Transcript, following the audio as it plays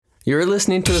You're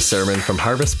listening to a sermon from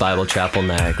Harvest Bible Chapel,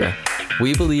 Niagara.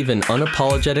 We believe in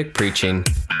unapologetic preaching,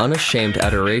 unashamed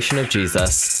adoration of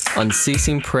Jesus,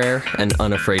 unceasing prayer, and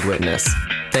unafraid witness.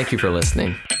 Thank you for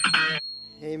listening.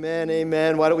 Amen,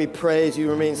 amen. Why don't we pray as you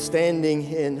remain standing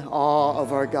in awe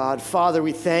of our God. Father,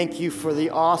 we thank you for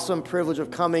the awesome privilege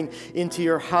of coming into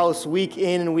your house week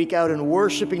in and week out and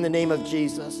worshiping the name of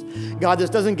Jesus. God, this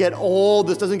doesn't get old,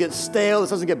 this doesn't get stale, this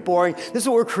doesn't get boring. This is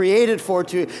what we're created for,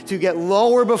 to get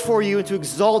lower before you and to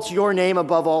exalt your name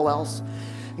above all else.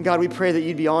 And God, we pray that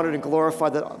you'd be honored and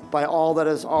glorified by all that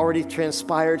has already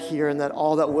transpired here and that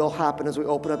all that will happen as we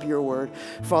open up your word.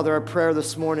 Father, our prayer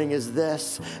this morning is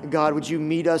this. God, would you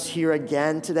meet us here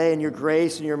again today in your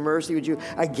grace and your mercy? Would you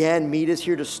again meet us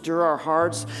here to stir our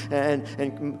hearts and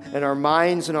our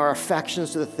minds and our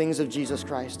affections to the things of Jesus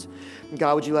Christ?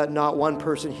 God, would you let not one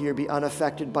person here be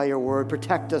unaffected by your word?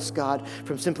 Protect us, God,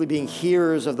 from simply being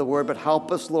hearers of the word, but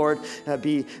help us, Lord,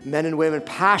 be men and women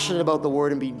passionate about the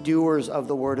word and be doers of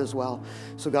the word as well.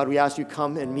 So, God, we ask you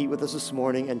come and meet with us this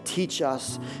morning and teach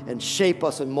us and shape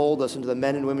us and mold us into the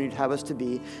men and women you'd have us to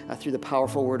be through the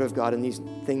powerful word of God. And these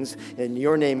things, in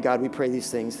your name, God, we pray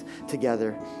these things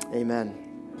together. Amen.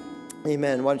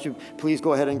 Amen. Why don't you please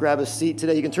go ahead and grab a seat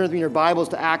today. You can turn with me in your Bibles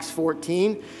to Acts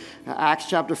 14. Acts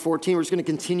chapter 14. We're just going to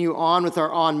continue on with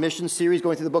our On Mission series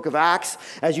going through the book of Acts.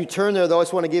 As you turn there, though, I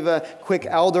just want to give a quick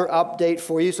elder update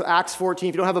for you. So Acts 14,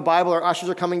 if you don't have a Bible, our ushers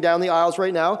are coming down the aisles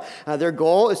right now. Their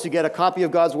goal is to get a copy of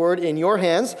God's Word in your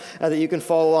hands that you can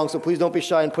follow along. So please don't be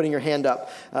shy in putting your hand up.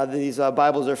 These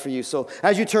Bibles are for you. So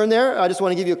as you turn there, I just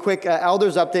want to give you a quick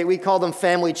elders update. We call them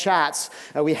family chats.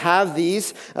 We have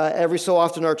these every so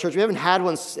often in our church. We haven't had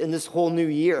one in this whole new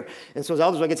year. And so as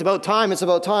elders, like, it's about time.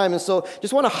 And so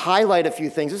just want to highlight a few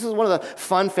things. This is one of the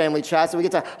fun family chats, and we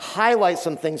get to highlight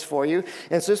some things for you.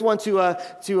 And so I just want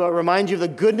to remind you of the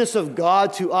goodness of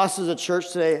God to us as a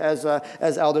church today as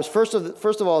elders. First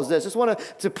of all is this. I just want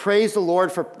to praise the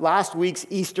Lord for last week's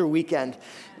Easter weekend.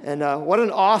 And what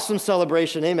an awesome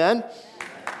celebration. Amen.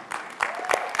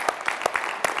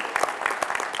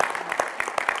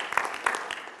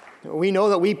 We know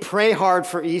that we pray hard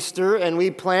for Easter and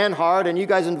we plan hard, and you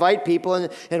guys invite people,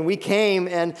 and we came,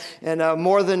 and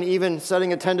more than even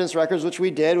setting attendance records, which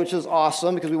we did, which is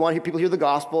awesome because we want people to hear the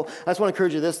gospel. I just want to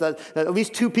encourage you that at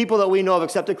least 2 people that we know have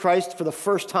accepted Christ for the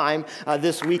first time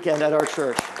this weekend at our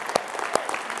church.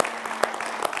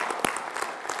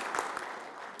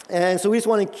 And so we just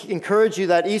want to encourage you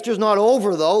that Easter's not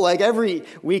over, though. Like every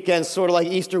weekend's sort of like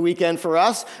Easter weekend for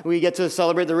us. We get to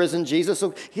celebrate the risen Jesus.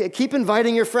 So keep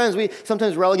inviting your friends. We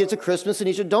sometimes relegate to Christmas and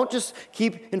Easter. Don't just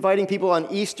keep inviting people on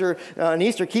Easter.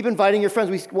 Keep inviting your friends.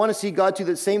 We want to see God do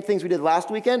the same things we did last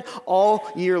weekend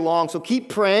all year long. So keep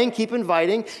praying, keep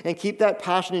inviting, and keep that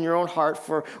passion in your own heart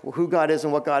for who God is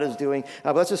and what God is doing.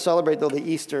 But let's just celebrate, though, the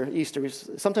Easter.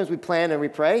 Sometimes we plan and we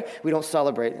pray. We don't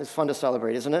celebrate. It's fun to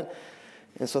celebrate, isn't it?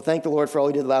 And so thank the Lord for all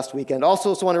he did last weekend.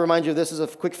 Also, want to remind you, this is a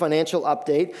quick financial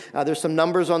update. There's some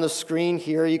numbers on the screen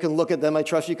here. You can look at them. I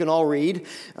trust you can all read.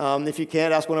 If you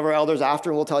can't, ask one of our elders after,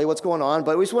 and we'll tell you what's going on.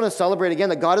 But we just want to celebrate again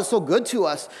that God is so good to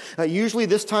us. Usually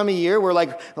this time of year, we're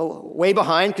like way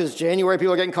behind because January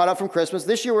people are getting caught up from Christmas.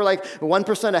 This year, we're like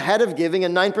 1% ahead of giving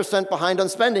and 9% behind on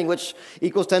spending, which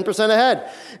equals 10% ahead.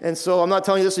 And so I'm not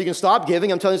telling you this so you can stop giving.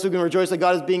 I'm telling you so you can rejoice that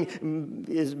God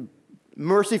is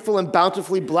merciful and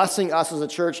bountifully blessing us as a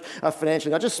church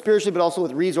financially, not just spiritually, but also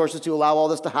with resources to allow all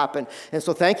this to happen. And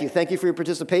so thank you for your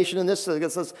participation in this.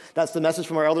 That's the message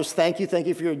from our elders. Thank you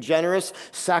for your generous,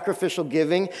 sacrificial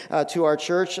giving to our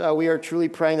church. We are truly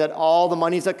praying that all the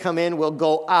monies that come in will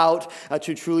go out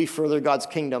to truly further God's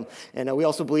kingdom. And we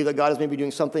also believe that God is maybe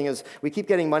doing something as we keep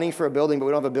getting money for a building, but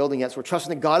we don't have a building yet. So we're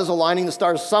trusting that God is aligning the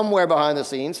stars somewhere behind the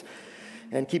scenes.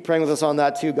 And keep praying with us on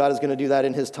that too. God is going to do that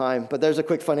in his time. But there's a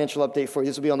quick financial update for you.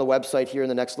 This will be on the website here in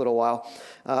the next little while.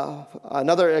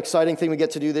 Another exciting thing we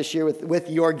get to do this year with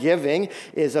your giving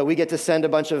is we get to send a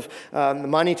bunch of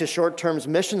money to short-term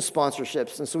mission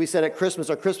sponsorships. And so we said at Christmas,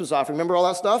 our Christmas offering, remember all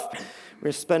that stuff? We're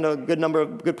going to spend a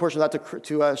good portion of that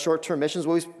to short-term missions.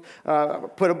 We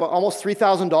put almost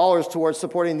 $3,000 towards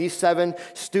supporting these 7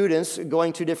 students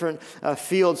going to different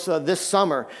fields this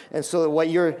summer. And so what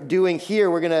you're doing here,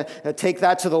 we're going to take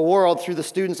that to the world through the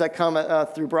students that come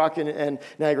through Brock and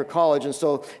Niagara College. And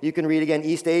so you can read again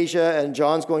East Asia, and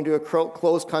John's going to a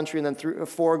closed country, and then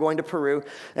 4 going to Peru.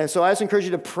 And so I just encourage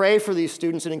you to pray for these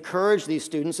students and encourage these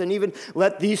students, and even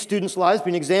let these students' lives be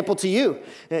an example to you.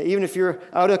 Even if you're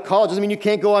out of college, doesn't mean you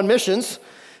can't go on missions.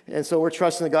 And so we're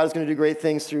trusting that God is going to do great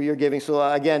things through your giving. So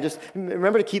again, just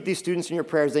remember to keep these students in your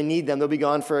prayers. They need them. They'll be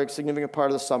gone for a significant part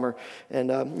of the summer.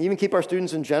 And even keep our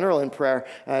students in general in prayer,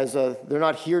 as they're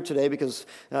not here today because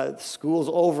school's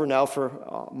over now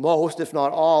for most, if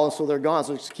not all, and so they're gone.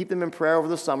 So just keep them in prayer over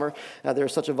the summer. They're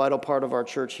such a vital part of our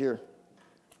church here.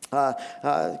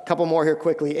 A couple more here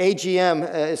quickly.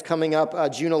 AGM is coming up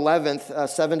June 11th,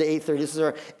 7 to 8:30. This is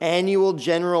our annual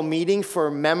general meeting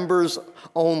for members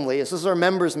only. This is our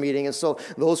members meeting, and so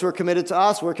those who are committed to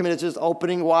us, we're committed to just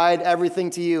opening wide everything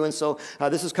to you. And so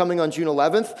this is coming on June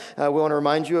 11th. We want to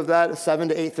remind you of that, 7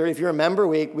 to 8:30. If you're a member,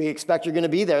 we expect you're going to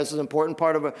be there. This is an important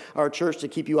part of our church to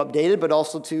keep you updated, but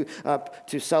also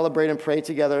to celebrate and pray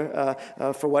together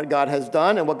for what God has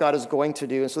done and what God is going to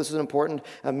do. And so this is an important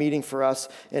meeting for us.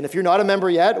 And if you're not a member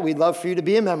yet, we'd love for you to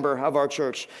be a member of our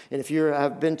church. And if you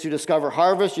have been to Discover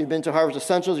Harvest, you've been to Harvest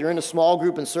Essentials, you're in a small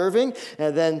group and serving,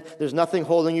 and then there's nothing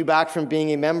holding you back from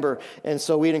being a member. And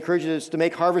so we'd encourage you to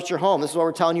make Harvest your home. This is what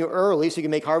we're telling you early, so you can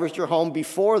make Harvest your home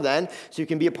before then, so you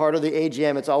can be a part of the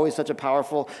AGM. It's always such a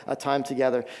powerful time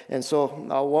together. And so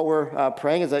what we're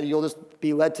praying is that you'll just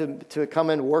be led to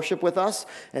come and worship with us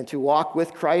and to walk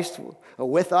with Christ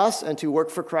with us and to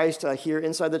work for Christ here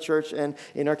inside the church and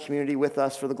in our community with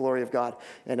us for the glory of God.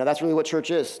 And that's really what church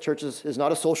is. Church is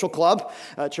not a social club.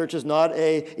 Church is not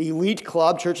an elite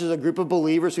club. Church is a group of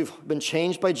believers who've been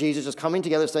changed by Jesus, just coming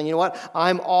together saying, you know what,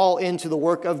 I'm all into the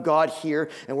work of God here,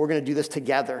 and we're going to do this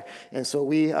together. And so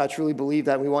we truly believe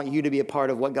that. We want you to be a part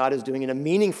of what God is doing in a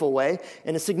meaningful way,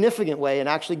 in a significant way. And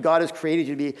actually, God has created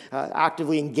you to be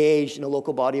actively engaged in a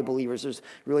local body of believers. There's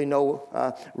really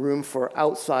no room for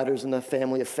outsiders in the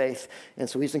family of faith. And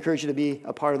so we just encourage you to be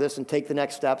a part of this and take the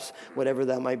next steps, whatever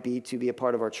that might be, to be a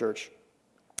part of our church.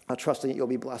 I trust that you'll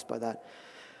be blessed by that.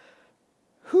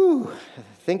 I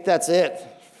think that's it.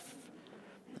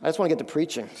 I just want to get to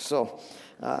preaching. So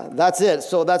that's it.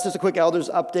 So that's just a quick elders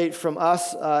update from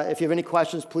us. If you have any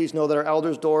questions, please know that our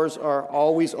elders' doors are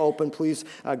always open. Please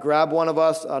grab one of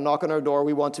us, knock on our door.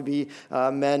 We want to be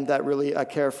men that really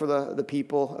care for the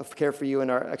people, care for you, and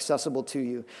are accessible to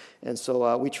you. And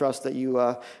so we trust that you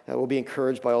will be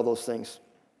encouraged by all those things.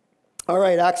 All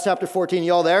right, Acts chapter 14.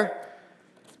 You all there?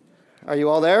 Are you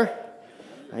all there?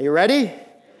 Are you ready?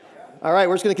 All right,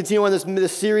 we're just going to continue on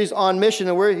this series on mission,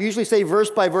 and we usually say verse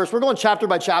by verse. We're going chapter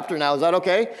by chapter now. Is that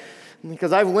okay?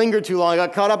 Because I've lingered too long. I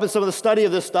got caught up in some of the study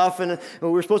of this stuff, and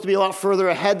we're supposed to be a lot further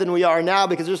ahead than we are now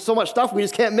because there's so much stuff we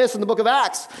just can't miss in the book of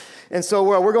Acts. And so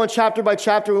we're going chapter by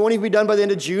chapter. We won't even be done by the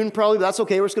end of June probably, but that's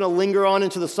okay. We're just going to linger on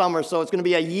into the summer, so it's going to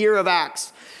be a year of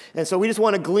Acts. And so we just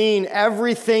want to glean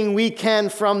everything we can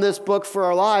from this book for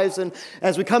our lives. And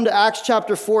as we come to Acts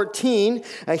chapter 14,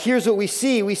 here's what we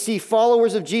see. We see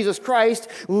followers of Jesus Christ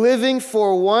living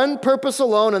for one purpose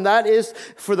alone, and that is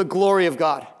for the glory of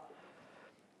God.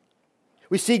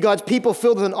 We see God's people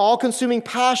filled with an all-consuming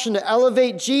passion to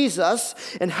elevate Jesus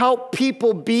and help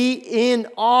people be in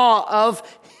awe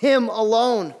of Him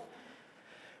alone.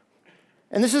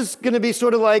 And this is going to be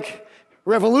sort of like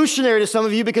revolutionary to some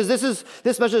of you because this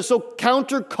message is so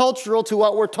countercultural to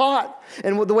what we're taught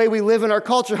and the way we live in our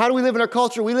culture. How do we live in our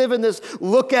culture? We live in this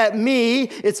look at me,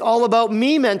 it's all about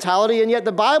me mentality, and yet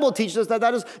the Bible teaches us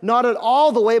that is not at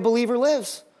all the way a believer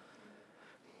lives.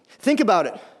 Think about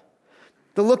it.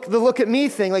 The look at me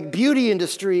thing, like beauty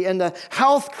industry and the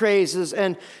health crazes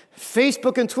and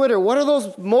Facebook and Twitter, what are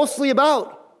those mostly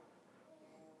about?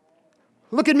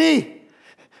 Look at me.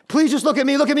 Please just look at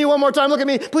me. Look at me one more time. Look at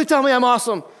me. Please tell me I'm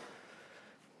awesome.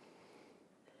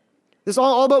 This is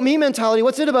all about me mentality.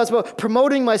 What's it about? It's about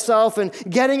promoting myself and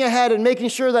getting ahead and making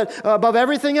sure that above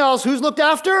everything else, who's looked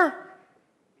after?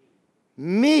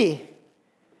 Me.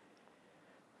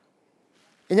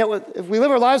 And yet, if we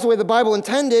live our lives the way the Bible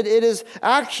intended, it is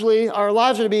actually, our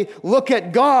lives are to be, look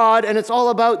at God, and it's all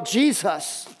about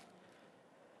Jesus.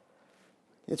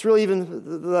 It's really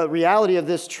even, the reality of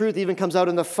this truth even comes out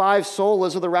in the 5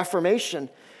 solas of the Reformation.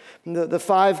 The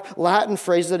 5 Latin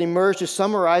phrases that emerged to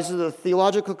summarize the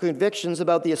theological convictions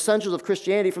about the essentials of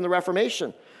Christianity from the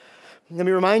Reformation. Let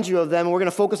me remind you of them, and we're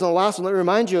going to focus on the last one. Let me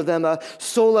remind you of them.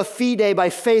 Sola fide, by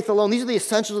faith alone. These are the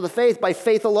essentials of the faith, by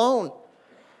faith alone.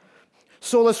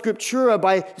 Sola scriptura,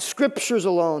 by scriptures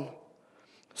alone.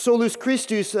 Solus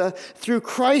Christus, through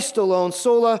Christ alone.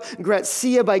 Sola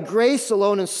gratia, by grace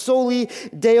alone. And soli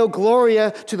Deo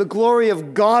gloria, to the glory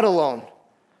of God alone.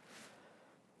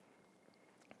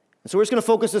 And so we're just going to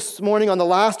focus this morning on the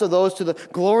last of those, to the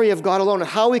glory of God alone, and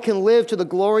how we can live to the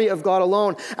glory of God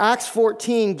alone. Acts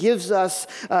 14 gives us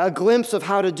a glimpse of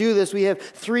how to do this. We have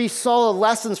 3 solid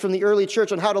lessons from the early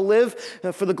church on how to live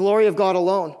for the glory of God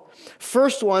alone.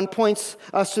 First one points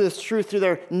us to this truth through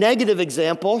their negative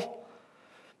example.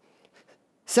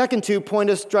 Second two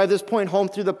drive this point home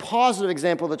through the positive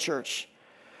example of the church.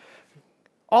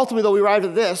 Ultimately, though, we arrive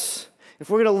at this. If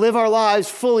we're going to live our lives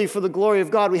fully for the glory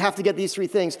of God, we have to get these three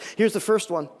things. Here's the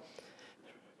first one.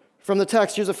 From the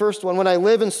text, here's the first one. When I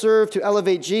live and serve to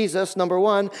elevate Jesus, number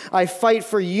one, I fight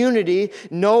for unity,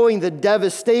 knowing the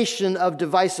devastation of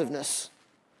divisiveness.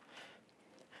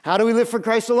 How do we live for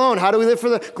Christ alone? How do we live for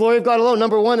the glory of God alone?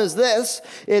 Number one is this.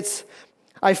 It's,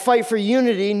 I fight for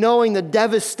unity, knowing the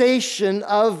devastation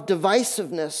of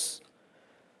divisiveness.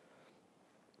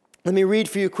 Let me read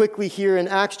for you quickly here in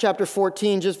Acts chapter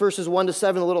 14, just verses 1 to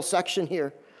 7, a little section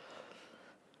here.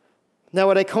 Now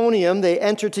at Iconium, they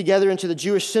entered together into the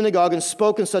Jewish synagogue and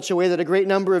spoke in such a way that a great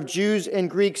number of Jews and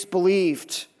Greeks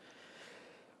believed.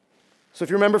 So if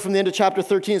you remember from the end of chapter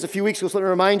 13, it's a few weeks ago, so let me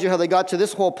remind you how they got to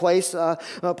this whole place.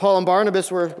 Paul and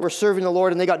Barnabas were serving the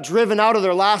Lord, and they got driven out of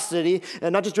their last city,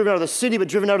 and not just driven out of the city, but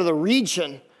driven out of the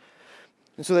region.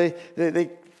 And so they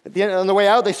at the end, on the way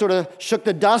out, they sort of shook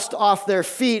the dust off their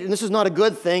feet, and this is not a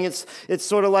good thing. It's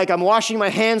sort of like, I'm washing my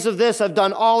hands of this. I've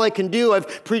done all I can do.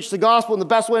 I've preached the gospel in the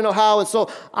best way I know how, and so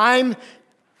I've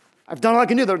done all I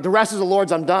can do. The rest is the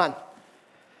Lord's. I'm done.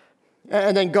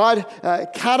 And then God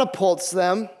catapults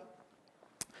them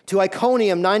to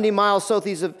Iconium, 90 miles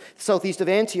southeast of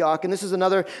Antioch. And this is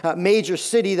another major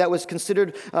city that was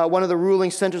considered one of the ruling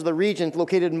centers of the region,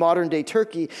 located in modern-day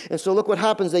Turkey. And so look what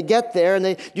happens. They get there, and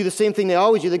they do the same thing they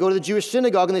always do. They go to the Jewish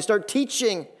synagogue, and they start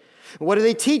teaching. What are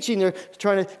they teaching? They're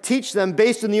trying to teach them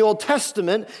based in the Old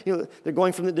Testament. They're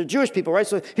going from the Jewish people, right?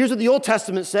 So here's what the Old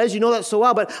Testament says. You know that so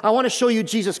well, but I want to show you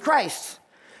Jesus Christ.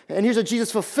 And here's how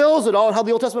Jesus fulfills it all, and how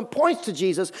the Old Testament points to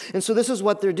Jesus. And so this is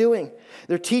what they're doing.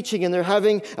 They're teaching, and they're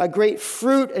having a great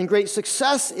fruit and great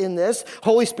success in this.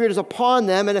 Holy Spirit is upon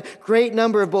them, and a great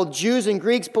number of both Jews and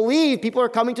Greeks believe. People are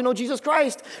coming to know Jesus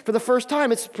Christ for the first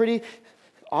time. It's a pretty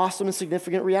awesome and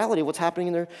significant reality of what's happening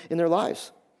in their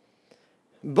lives.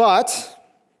 But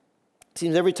it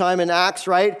seems every time in Acts,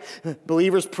 right,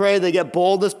 believers pray, they get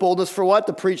boldness. Boldness for what?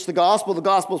 To preach the gospel. The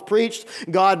gospel's preached.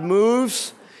 God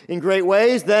moves in great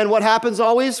ways. Then what happens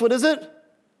always? What is it?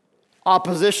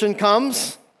 Opposition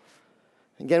comes.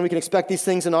 Again, we can expect these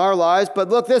things in our lives. But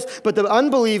look this, but the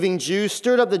unbelieving Jews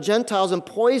stirred up the Gentiles and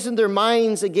poisoned their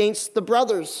minds against the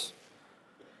brothers.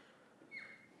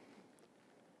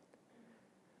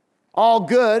 All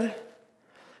good,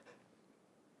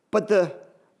 but the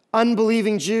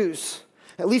unbelieving Jews,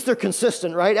 at least they're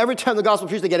consistent, right? Every time the gospel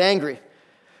preached, they get angry.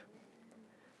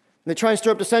 And they try and stir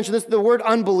up dissension. The word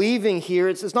unbelieving here,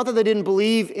 it's not that they didn't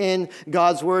believe in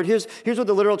God's word. Here's what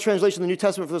the literal translation of the New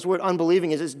Testament for this word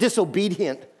unbelieving is. It's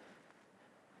disobedient.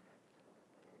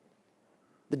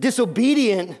 The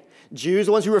disobedient Jews,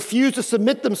 the ones who refuse to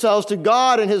submit themselves to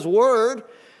God and his word.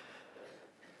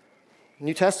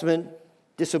 New Testament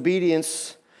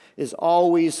disobedience is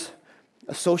always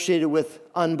associated with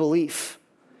unbelief.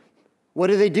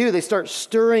 What do? They start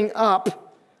stirring up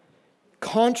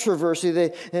controversy.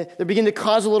 They begin to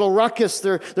cause a little ruckus.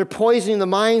 They're poisoning the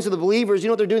minds of the believers. You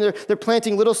know what they're doing? They're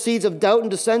planting little seeds of doubt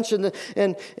and dissension.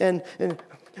 And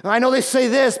I know they say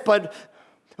this, but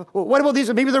what about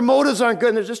these? Maybe their motives aren't good,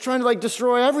 and they're just trying to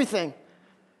destroy everything.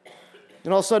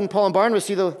 And all of a sudden, Paul and Barnabas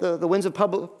see the winds of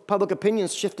public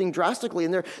opinions shifting drastically,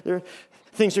 and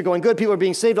things are going good. People are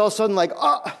being saved. All of a sudden,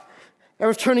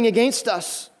 everyone's turning against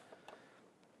us.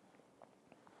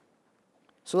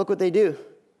 So look what they do.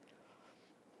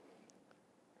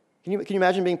 Can you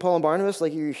imagine being Paul and Barnabas?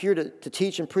 You're here to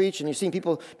teach and preach, and you're seeing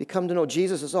people come to know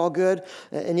Jesus. It's all good.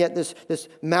 And yet this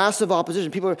massive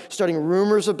opposition. People are starting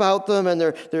rumors about them, and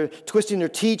they're twisting their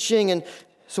teaching. And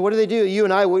so what do? You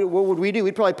and I, what would we do?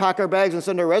 We'd probably pack our bags and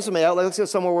send our resume out. Let's get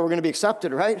somewhere where we're going to be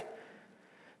accepted, right?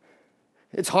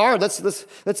 It's hard. Let's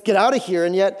get out of here.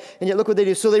 And yet look what they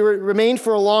do. So they remained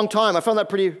for a long time. I found that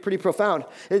pretty profound.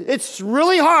 It's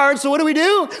really hard, so what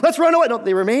do? Let's run away. No,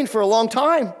 they remained for a long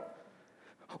time.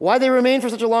 Why they remain for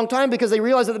such a long time? Because they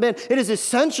realize that, it is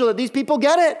essential that these people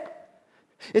get it.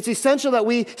 It's essential that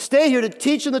we stay here to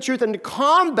teach them the truth and to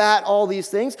combat all these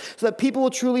things so that people will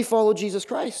truly follow Jesus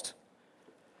Christ.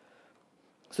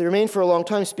 So they remained for a long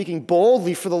time, speaking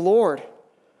boldly for the Lord,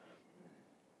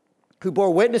 who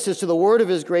bore witnesses to the word of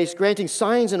his grace, granting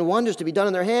signs and wonders to be done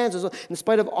in their hands. And so in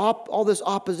spite of all this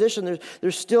opposition,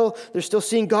 they're still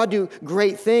seeing God do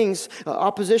great things.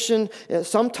 Opposition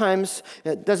sometimes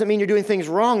doesn't mean you're doing things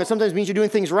wrong. It sometimes means you're doing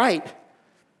things right.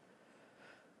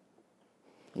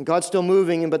 And God's still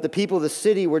moving, but the people of the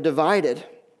city were divided.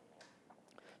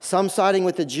 Some siding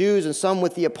with the Jews and some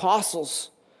with the apostles.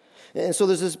 And so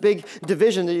there's this big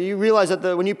division. You realize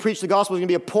that when you preach the gospel, there's going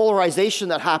to be a polarization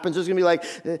that happens. There's going to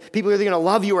be people are either going to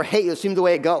love you or hate you. It seems the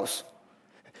way it goes.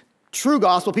 true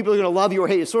gospel, people are going to love you or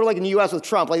hate you. It's sort of like in the U.S. with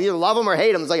Trump. Like either love him or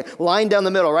hate him. It's like a line down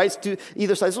the middle, right? It's to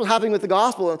either side. This is what's happening with the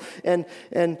gospel.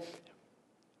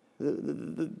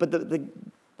 But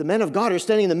the men of God are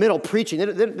standing in the middle preaching.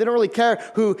 They don't really care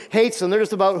who hates them. They're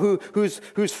just about who's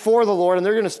for the Lord, and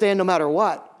they're going to stand no matter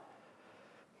what.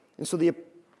 And so the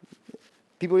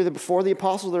people are either before the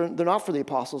apostles, they're not for the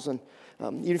apostles. And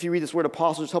even if you read this word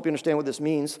apostles, just help you understand what this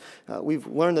means. We've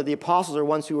learned that the apostles are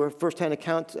ones who are first-hand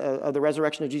account of the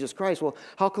resurrection of Jesus Christ. Well,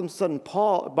 how come sudden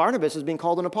Barnabas is being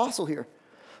called an apostle here?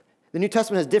 The New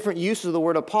Testament has different uses of the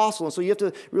word apostle, and so you have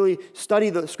to really study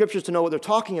the scriptures to know what they're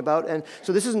talking about. And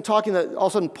so this isn't talking that all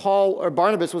of a sudden Paul or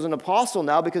Barnabas was an apostle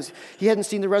now because he hadn't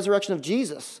seen the resurrection of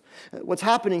Jesus. What's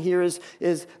happening here is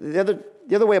the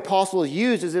other way apostle is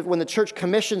used is if when the church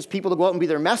commissions people to go out and be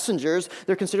their messengers,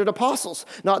 they're considered apostles.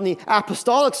 Not in the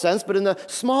apostolic sense, but in the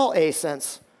small a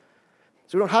sense.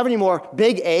 So we don't have any more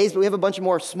big A's, but we have a bunch of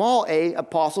more small a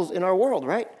apostles in our world,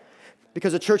 right?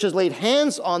 Because the church has laid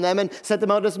hands on them and sent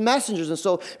them out as messengers. And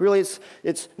so really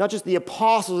it's not just the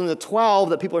apostles and the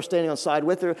 12 that people are standing on side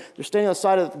with. They're standing on the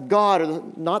side of God or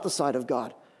not the side of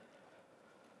God.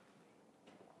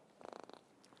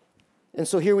 And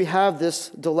so here we have this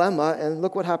dilemma, and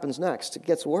look what happens next. It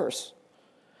gets worse.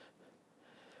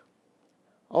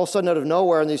 All of a sudden out of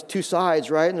nowhere on these two sides,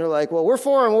 right? And they're like, well, we're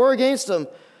for him, we're against him.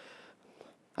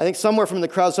 I think somewhere from the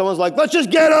crowd, someone's like, let's just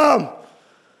get him!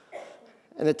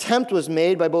 An attempt was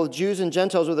made by both Jews and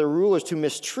Gentiles with their rulers to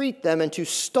mistreat them and to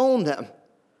stone them.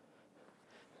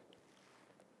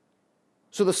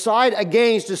 So the side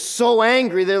against is so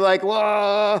angry, they're like,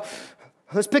 well,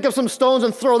 let's pick up some stones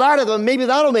and throw that at them. Maybe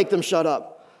that'll make them shut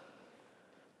up.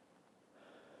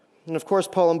 And of course,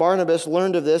 Paul and Barnabas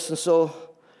learned of this, and so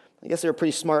I guess they were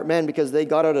pretty smart men because they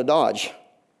got out of Dodge.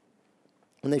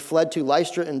 And they fled to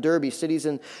Lystra and Derbe, cities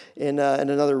in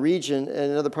another region,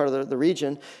 in another part of the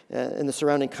region, in the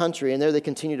surrounding country. And there they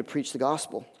continued to preach the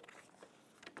gospel.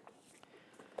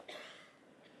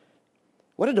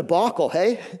 What a debacle,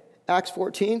 hey? Acts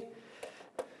 14.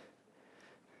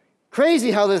 Crazy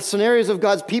how the scenarios of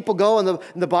God's people go in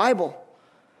the Bible.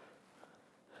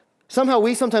 Somehow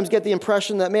we sometimes get the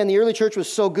impression that, man, the early church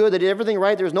was so good, they did everything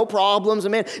right, there was no problems,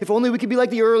 and man, if only we could be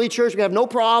like the early church, we'd have no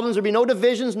problems, there'd be no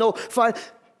divisions, no fight.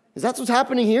 Is that what's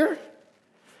happening here?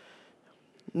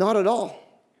 Not at all.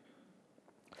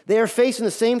 They are facing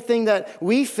the same thing that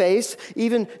we face,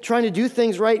 even trying to do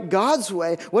things right God's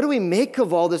way. What do we make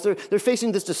of all this? They're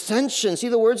facing this dissension. See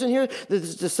the words in here?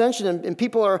 This dissension, and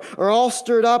people are all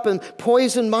stirred up and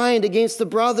poison mind against the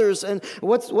brothers. And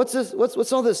what's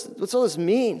all this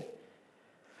mean?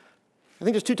 I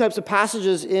think there's two types of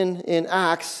passages in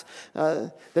Acts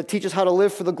that teach us how to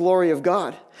live for the glory of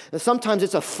God. And sometimes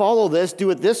it's a follow this,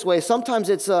 do it this way. Sometimes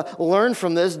it's a learn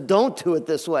from this, don't do it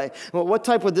this way. Well, what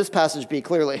type would this passage be,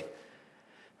 clearly?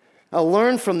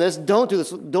 Learn from this, don't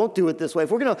do it this way. If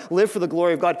we're going to live for the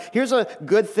glory of God, here's a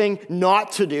good thing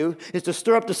not to do, is to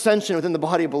stir up dissension within the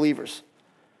body of believers.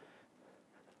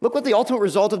 Look what the ultimate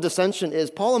result of dissension is.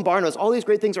 Paul and Barnabas, all these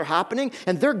great things are happening,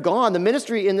 and they're gone. The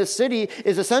ministry in this city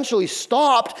is essentially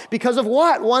stopped because of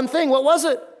what? One thing. What was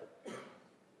it?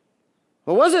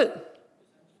 What was it?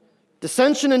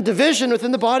 Dissension and division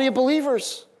within the body of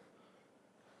believers.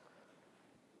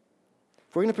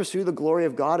 If we're going to pursue the glory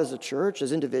of God as a church,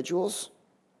 as individuals,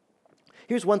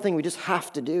 here's one thing we just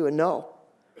have to do and know.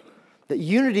 That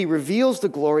unity reveals the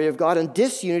glory of God, and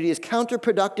disunity is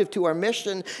counterproductive to our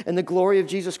mission and the glory of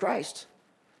Jesus Christ.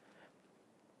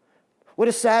 What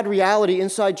a sad reality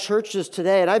inside churches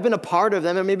today, and I've been a part of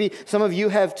them, and maybe some of you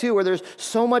have too, where there's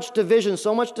so much division,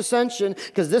 so much dissension,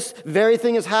 because this very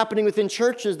thing is happening within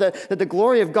churches that the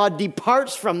glory of God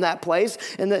departs from that place,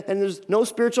 and there's no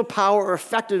spiritual power or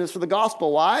effectiveness for the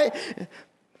gospel. Why?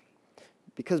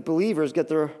 Because believers get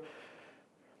their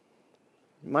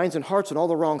minds and hearts on all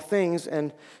the wrong things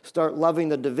and start loving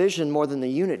the division more than the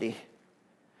unity.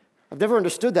 I've never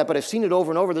understood that, but I've seen it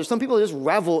over and over. There's some people that just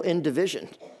revel in division.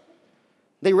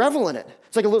 They revel in it.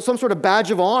 It's like some sort of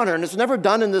badge of honor, and it's never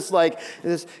done in this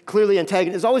clearly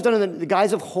antagonistic. It's always done in the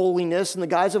guise of holiness and the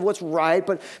guise of what's right,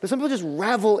 but some people just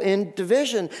revel in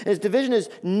division. And division is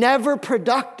never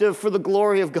productive for the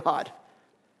glory of God.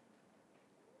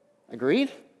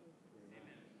 Agreed?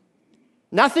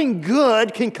 Nothing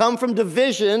good can come from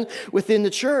division within the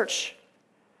church.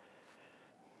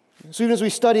 As soon as we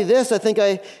study this, I think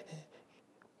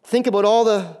about all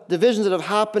the divisions that have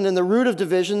happened and the root of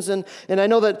divisions, and I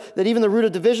know that even the root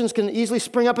of divisions can easily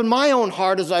spring up in my own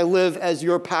heart as I live as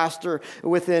your pastor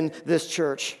within this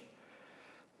church.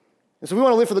 And so if we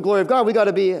want to live for the glory of God, we got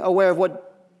to be aware of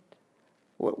what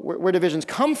where divisions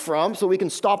come from so we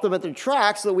can stop them at their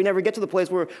tracks so that we never get to the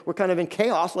place where we're kind of in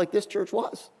chaos like this church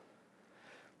was.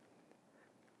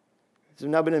 I've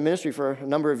now been in ministry for a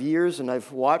number of years, and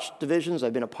I've watched divisions.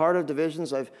 I've been a part of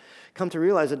divisions. I've come to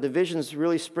realize that divisions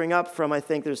really spring up from, I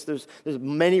think, there's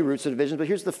many roots of divisions, but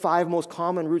here's the 5 most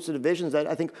common roots of divisions that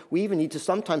I think we even need to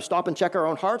sometimes stop and check our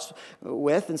own hearts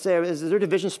with and say, is there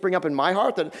divisions spring up in my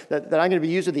heart that I'm going to be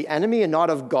used of the enemy and not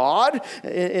of God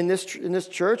in this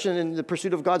church and in the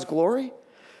pursuit of God's glory?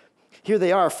 Here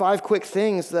they are, 5 quick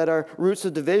things that are roots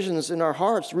of divisions in our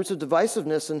hearts, roots of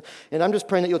divisiveness, and I'm just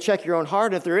praying that you'll check your own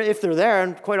heart. If they're there,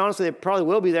 and quite honestly, they probably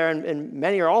will be there in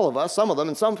many or all of us, some of them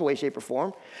in some way, shape, or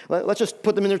form. Let's just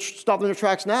put them in stop them in their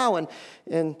tracks now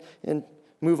and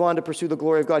move on to pursue the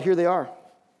glory of God. Here they are.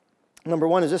 Number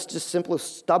 1 is just simple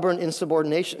stubborn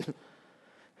insubordination.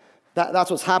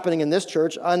 That's what's happening in this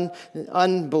church.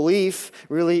 Unbelief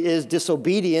really is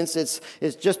disobedience. It's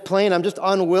just plain, I'm just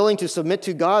unwilling to submit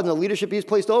to God and the leadership He's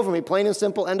placed over me. Plain and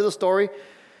simple, end of the story.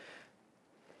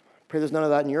 Pray there's none of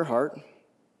that in your heart.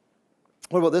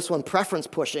 What about this one? Preference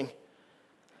pushing.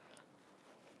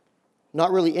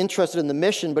 Not really interested in the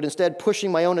mission, but instead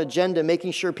pushing my own agenda,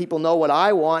 making sure people know what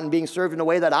I want and being served in a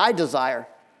way that I desire.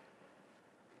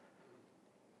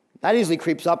 That easily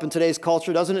creeps up in today's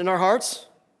culture, doesn't it, in our hearts?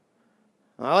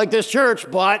 I like this church,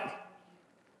 but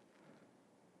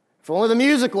if only the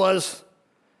music was,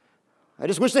 I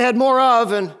just wish they had more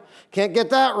of, and can't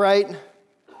get that right.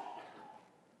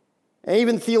 And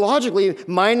even theologically,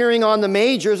 minoring on the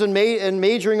majors and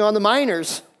majoring on the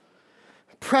minors.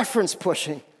 Preference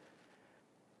pushing.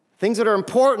 Things that are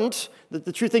important,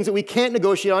 the true things that we can't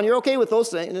negotiate on, you're okay with those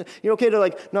things. You're okay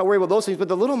to not worry about those things, but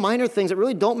the little minor things that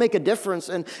really don't make a difference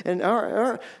and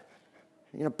are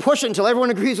push it until everyone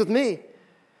agrees with me.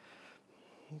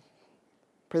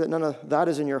 Pray that none of that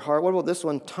is in your heart. What about this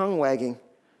one? Tongue wagging.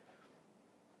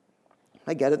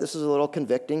 I get it. This is a little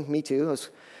convicting. Me too. I was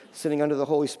sitting under the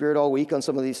Holy Spirit all week on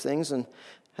some of these things and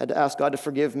had to ask God to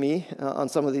forgive me on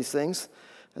some of these things.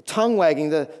 Tongue wagging,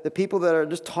 the people that are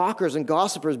just talkers and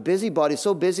gossipers, busybodies,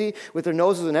 so busy with their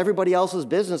noses in everybody else's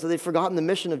business that they've forgotten the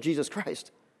mission of Jesus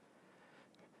Christ.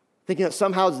 Thinking that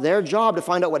somehow it's their job to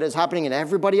find out what is happening in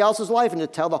everybody else's life and to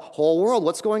tell the whole world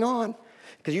what's going on.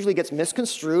 Because usually it gets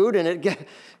misconstrued and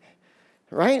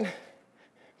right?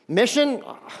 Mission?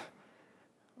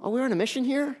 Oh, we're on a mission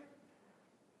here?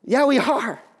 Yeah, we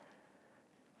are.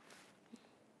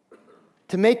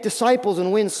 To make disciples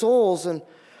and win souls, and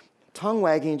tongue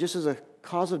wagging just as a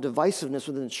cause of divisiveness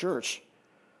within the church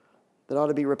that ought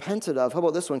to be repented of. How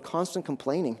about this one? Constant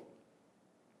complaining.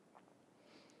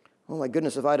 Oh my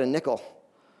goodness, if I had a nickel.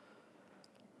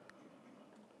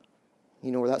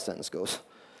 You know where that sentence goes.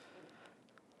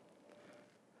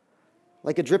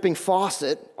 Like a dripping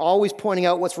faucet, always pointing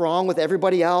out what's wrong with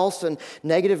everybody else and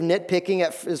negative nitpicking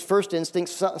at his first instinct,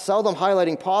 seldom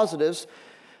highlighting positives.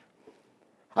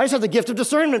 I just have the gift of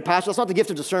discernment, Pastor. That's not the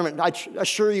gift of discernment. I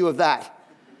assure you of that.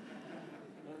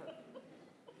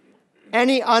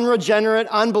 Any unregenerate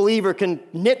unbeliever can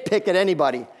nitpick at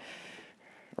anybody,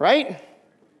 right?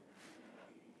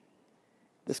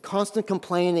 This constant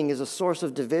complaining is a source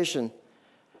of division.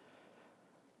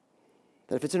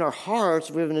 That if it's in our hearts,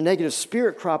 if we have a negative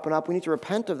spirit cropping up, we need to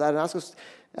repent of that and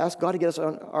ask God to get us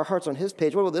on our hearts on His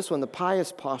page. What about this one? The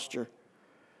pious posture.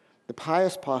 The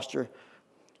pious posture.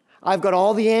 I've got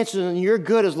all the answers and you're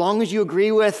good as long as you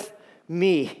agree with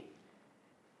me.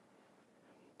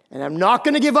 And I'm not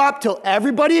going to give up till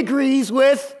everybody agrees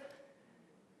with,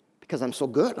 because I'm so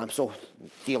good, I'm so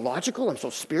theological, I'm so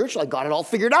spiritual, I got it all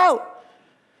figured out.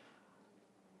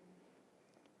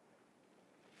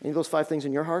 Any of those 5 things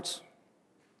in your hearts?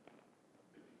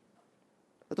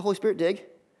 Let the Holy Spirit dig.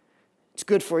 It's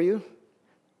good for you.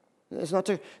 It's not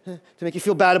to make you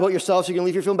feel bad about yourself so you can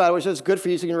leave here feeling bad about yourself. It's good for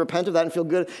you so you can repent of that and feel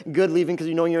good leaving because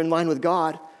you know you're in line with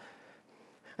God.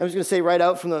 I'm just going to say right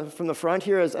out from the front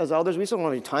here as elders, we just don't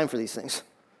have any time for these things.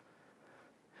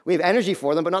 We have energy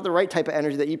for them, but not the right type of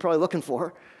energy that you're probably looking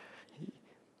for.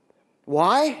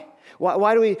 Why?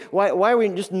 Why are we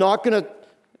just not going to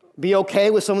be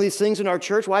okay with some of these things in our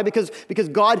church? Why? Because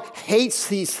God hates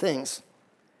these things.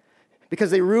 Because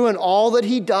they ruin all that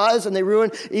He does, and they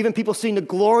ruin even people seeing the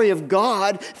glory of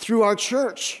God through our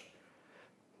church.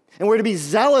 And we're to be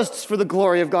zealous for the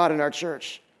glory of God in our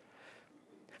church.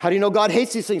 How do you know God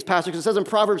hates these things, Pastor? Because it says in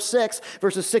Proverbs 6,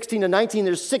 verses 16 to 19,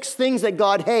 there's 6 things that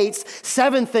God hates,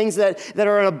 7 things that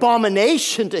are an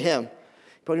abomination to Him. You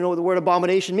probably know what the word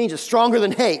abomination means. It's stronger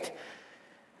than hate.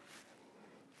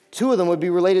 2 of them would be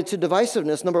related to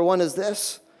divisiveness. Number 1 is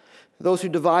this: those who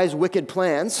devise wicked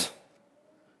plans.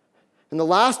 And the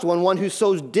last one who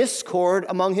sows discord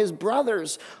among his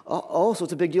brothers. So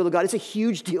it's a big deal to God. It's a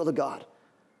huge deal to God.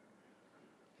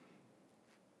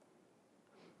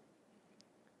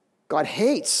 God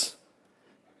hates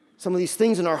some of these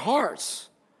things in our hearts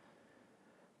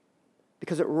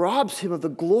because it robs him of the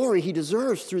glory he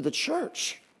deserves through the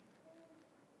church.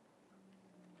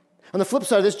 On the flip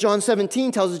side of this, John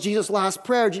 17 tells us Jesus' last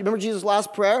prayer. Do you remember Jesus'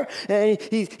 last prayer? And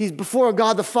he's before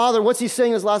God the Father. What's he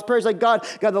saying in his last prayer? He's like, God,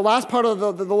 the last part of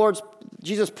the Lord's,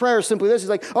 Jesus' prayer is simply this. He's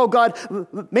like, oh God,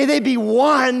 may they be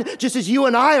one, just as you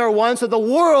and I are one, so the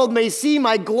world may see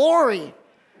my glory.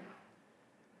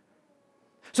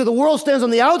 So the world stands on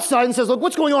the outside and says, look,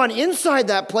 what's going on inside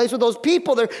that place with those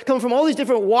people? They're coming from all these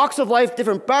different walks of life,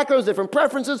 different backgrounds, different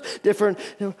preferences,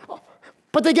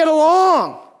 but they get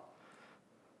along.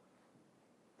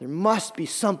 There must be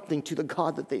something to the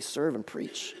God that they serve and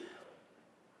preach.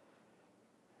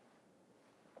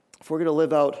 If we're going to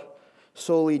live out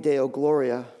Soli Deo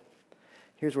Gloria,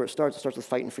 here's where it starts. It starts with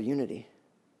fighting for unity.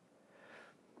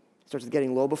 It starts with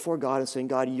getting low before God and saying,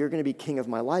 God, you're going to be king of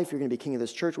my life. You're going to be king of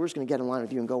this church. We're just going to get in line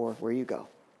with you and go where you go.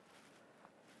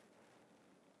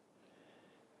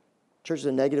 Church is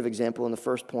a negative example in the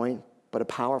first point, but a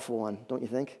powerful one, don't you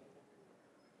think?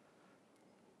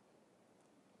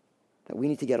 That we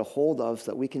need to get a hold of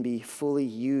so that we can be fully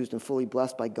used and fully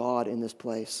blessed by God in this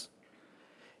place.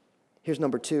 Here's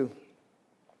number 2.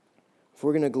 If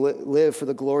we're going to live for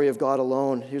the glory of God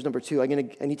alone, here's number 2. I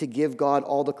need to give God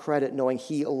all the credit knowing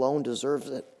he alone deserves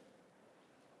it.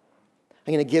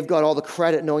 I'm going to give God all the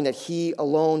credit knowing that he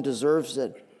alone deserves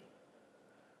it.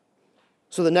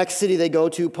 So the next city they go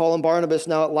to, Paul and Barnabas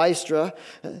now at Lystra,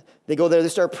 they go there, they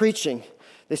start preaching.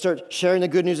 They start sharing the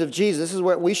good news of Jesus. This is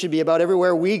what we should be about.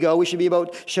 Everywhere we go, we should be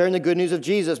about sharing the good news of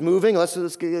Jesus. Moving, let's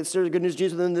share the good news of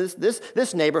Jesus within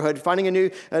this neighborhood. Finding a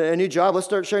new job, let's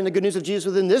start sharing the good news of Jesus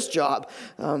within this job.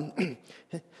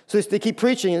 So they keep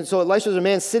preaching. And so at Lystra, there's a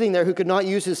man sitting there who could not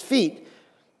use his feet.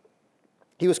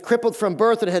 He was crippled from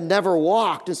birth and had never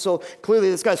walked. And so clearly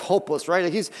this guy's hopeless, right?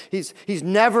 Like he's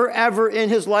never, ever in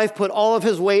his life put all of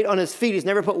his weight on his feet. He's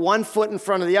never put one foot in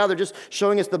front of the other, just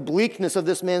showing us the bleakness of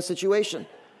this man's situation.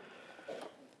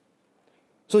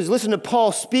 So he's listening to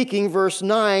Paul speaking, verse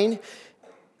 9.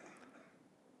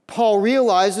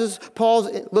 Paul's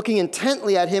looking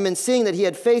intently at him and seeing that he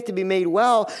had faith to be made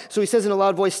well. So he says in a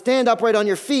loud voice, stand upright on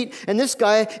your feet. And this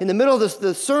guy, in the middle of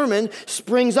the sermon,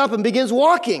 springs up and begins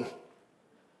walking.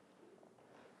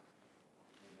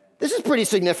 This is pretty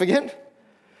significant.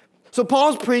 So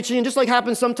Paul's preaching, and just like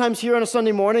happens sometimes here on a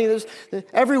Sunday morning,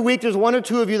 every week there's one or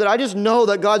two of you that I just know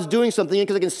that God's doing something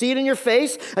because I can see it in your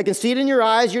face, I can see it in your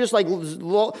eyes, you're just like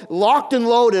locked and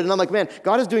loaded, and I'm like, man,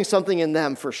 God is doing something in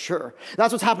them for sure.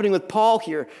 That's what's happening with Paul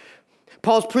here.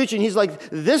 Paul's preaching, he's like,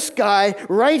 this guy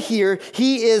right here,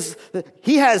 he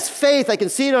has faith, I can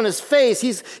see it on his face,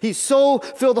 he's so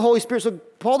filled with the Holy Spirit, so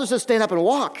Paul just says, stand up and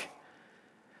walk.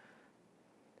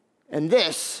 And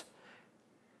this,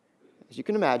 as you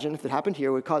can imagine, if it happened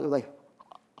here, would cause like,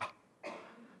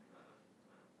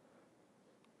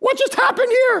 what just happened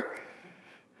here?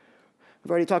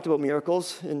 We've already talked about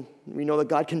miracles, and we know that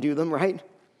God can do them, right?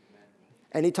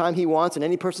 Anytime he wants in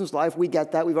any person's life, we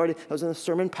get that. That was in a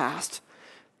sermon past.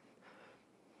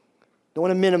 Don't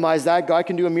want to minimize that. God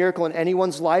can do a miracle in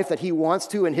anyone's life that he wants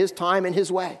to in his time and his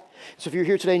way. So if you're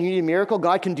here today and you need a miracle,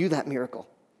 God can do that miracle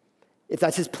if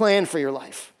that's his plan for your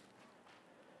life.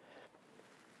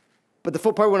 But the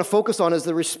part we want to focus on is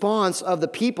the response of the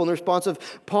people and the response of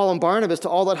Paul and Barnabas to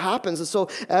all that happens. And so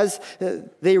as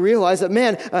they realize that,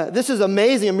 man, this is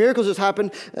amazing. A miracle just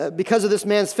happened because of this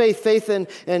man's faith. Faith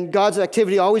and God's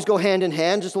activity always go hand in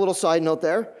hand. Just a little side note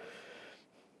there.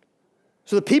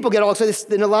 So the people get all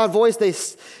excited. In a loud voice, they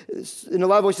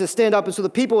stand up. And so the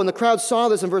people in the crowd saw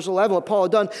this in verse 11, what Paul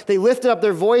had done. They lifted up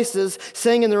their voices,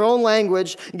 saying in their own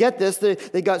language, get this,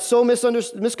 they got so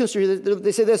misconstrued.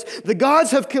 They say this, the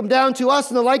gods have come down to us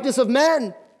in the likeness of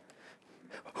men.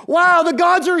 Wow, the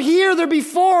gods are here. They're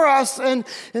before us. And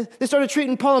they started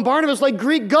treating Paul and Barnabas like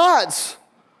Greek gods.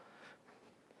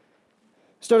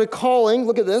 Started calling,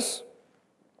 look at this.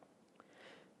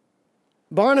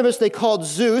 Barnabas they called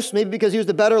Zeus, maybe because he was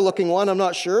the better looking one, I'm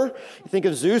not sure. You think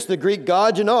of Zeus, the Greek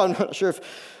god, I'm not sure if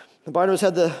Barnabas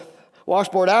had the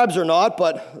washboard abs or not,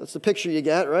 but that's the picture you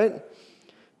get, right?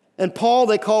 And Paul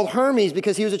they called Hermes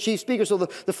because he was a chief speaker, so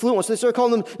the fluent one. So they started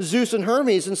calling them Zeus and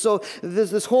Hermes, and so there's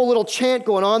this whole little chant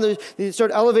going on. They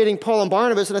started elevating Paul and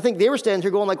Barnabas, and I think they were standing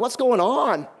here going like, what's going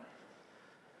on?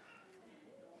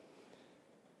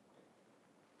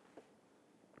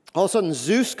 All of a sudden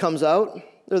Zeus comes out.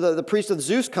 the priest of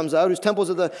Zeus comes out, whose temple is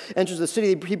at the entrance of the city.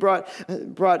 He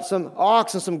brought some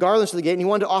ox and some garlands to the gate, and he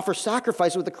wanted to offer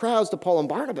sacrifice with the crowds to Paul and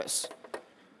Barnabas.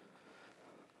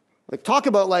 Like, talk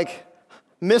about, like,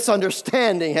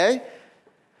 misunderstanding, hey?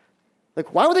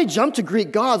 Like, why would they jump to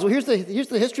Greek gods? Well, here's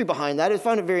the history behind that. I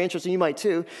found it very interesting. You might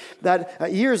too.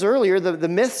 That years earlier, the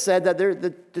myth said that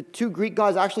the two Greek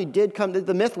gods actually did come.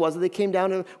 The myth was that they came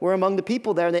down and were among the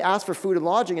people there, and they asked for food and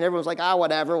lodging, and everyone was like,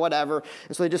 whatever.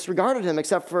 And so they disregarded him,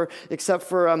 except for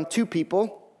two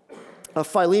people,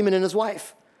 Philemon and his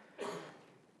wife.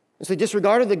 And so they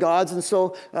disregarded the gods, and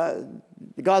so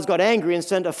the gods got angry and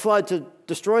sent a flood to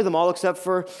destroy them all, except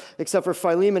for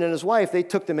Philemon and his wife. They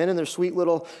took them in, and their sweet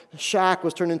little shack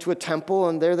was turned into a temple,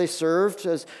 and there they served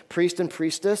as priest and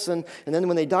priestess. And then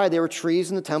when they died, they were trees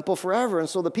in the temple forever. And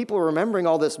so the people were remembering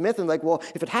all this myth and like, well,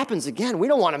 if it happens again, we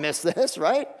don't want to miss this,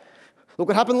 right? Look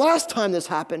what happened last time this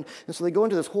happened. And so they go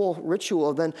into this whole ritual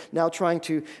of then now trying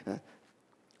to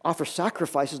offer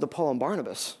sacrifices to Paul and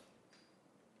Barnabas.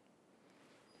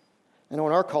 I know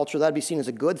in our culture, that'd be seen as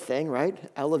a good thing, right?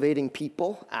 Elevating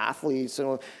people, athletes.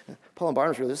 Paul and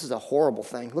Barnabas, this is a horrible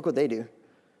thing. Look what they do.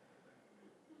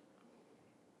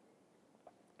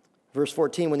 Verse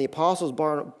 14, when the apostles,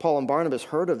 Paul and Barnabas,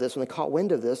 heard of this, when they caught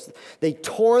wind of this, they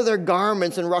tore their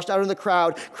garments and rushed out in the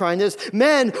crowd, crying this,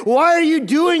 "Men, why are you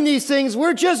doing these things?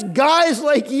 We're just guys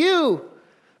like you.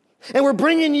 And we're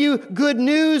bringing you good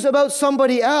news about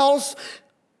somebody else,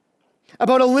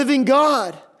 about a living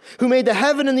God who made the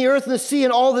heaven and the earth and the sea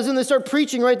and all this." And they start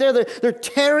preaching right there. They're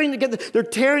tearing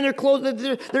their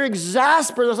clothes. They're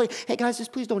exasperated. They're like, "Hey guys,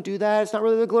 just please don't do that. It's not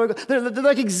really the glory of God." They're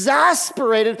like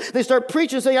exasperated. They start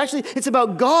preaching, saying, actually, it's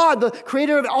about God, the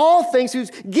creator of all things, who's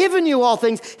given you all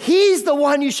things. He's the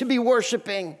one you should be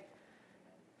worshiping.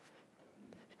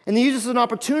 And they use this as an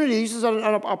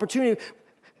opportunity.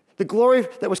 The glory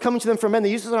that was coming to them from men,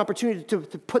 they use it as an opportunity to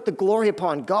put the glory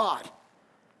upon God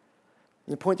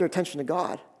and to point their attention to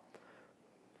God.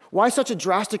 Why such a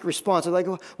drastic response? They're like,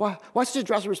 why such a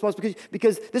drastic response?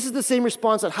 Because this is the same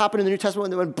response that happened in the New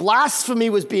Testament when blasphemy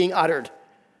was being uttered.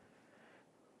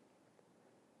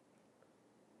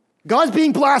 God's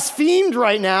being blasphemed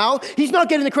right now. He's not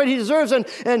getting the credit he deserves.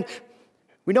 And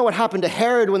we know what happened to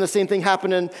Herod when the same thing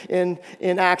happened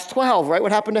in Acts 12, right?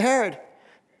 What happened to Herod?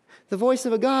 The voice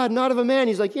of a God, not of a man.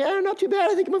 He's like, yeah, not too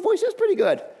bad. I think my voice is pretty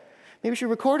good. Maybe we should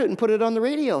record it and put it on the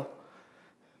radio.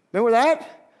 Remember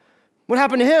that? What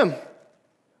happened to him?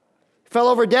 Fell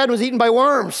over dead and was eaten by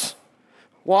worms.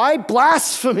 Why?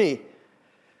 Blasphemy.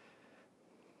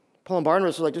 Paul and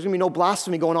Barnabas were like, there's going to be no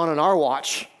blasphemy going on in our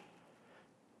watch.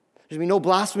 There's going to be no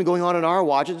blasphemy going on in our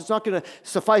watch. It's not going to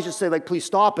suffice to say, like, please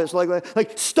stop it. It's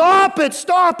like stop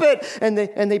it. And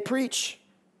they preach.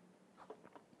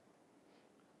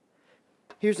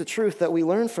 Here's the truth that we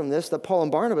learn from this, that Paul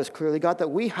and Barnabas clearly got, that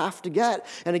we have to get.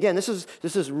 And again, this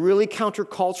is really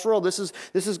countercultural. This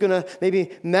is going to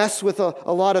maybe mess with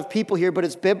a lot of people here, but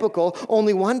it's biblical.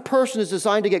 Only one person is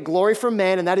designed to get glory from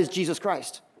man, and that is Jesus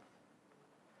Christ.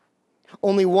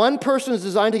 Only one person is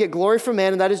designed to get glory from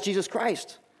man, and that is Jesus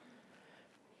Christ.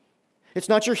 It's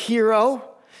not your hero.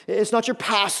 It's not your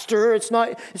pastor. It's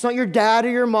not your dad or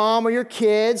your mom or your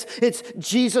kids. It's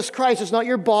Jesus Christ. It's not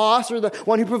your boss or the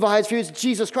one who provides for you. It's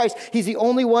Jesus Christ. He's the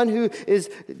only one who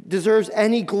deserves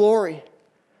any glory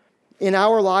in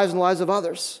our lives and the lives of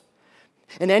others.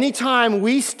 And anytime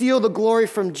we steal the glory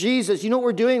from Jesus, you know what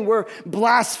we're doing? We're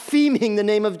blaspheming the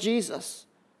name of Jesus.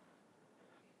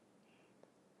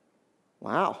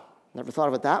 Wow, never thought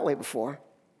of it that way before.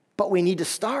 But we need to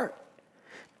start.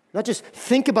 Not just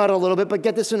think about it a little bit, but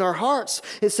get this in our hearts.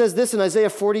 It says this in Isaiah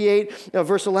 48,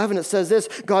 verse 11. It says this,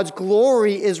 God's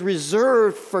glory is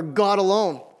reserved for God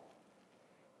alone.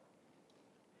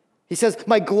 He says,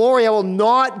 my glory I will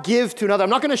not give to another. I'm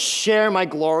not going to share my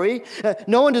glory.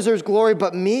 No one deserves glory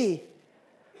but me.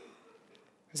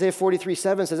 Isaiah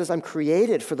 43:7 says this, I'm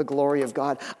created for the glory of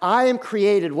God. I am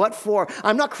created. What for?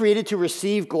 I'm not created to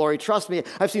receive glory. Trust me,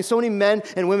 I've seen so many men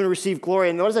and women receive glory,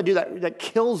 and what does that do? That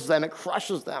kills them. It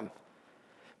crushes them.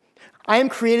 I am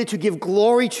created to give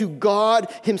glory to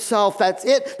God himself. That's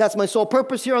it. That's my sole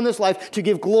purpose here on this life, to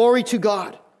give glory to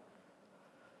God.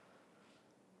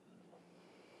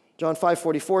 John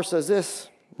 5:44 says this,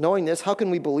 knowing this, how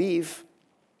can we believe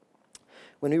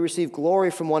when we receive glory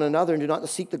from one another and do not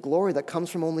seek the glory that comes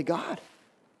from only God?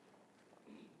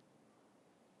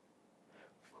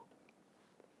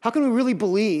 How can we really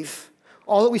believe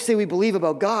all that we say we believe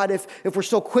about God, if we're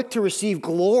so quick to receive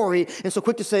glory and so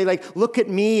quick to say, like, look at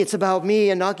me, it's about me,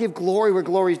 and not give glory where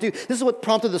glory is due. This is what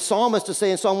prompted the psalmist to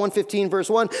say in Psalm 115, verse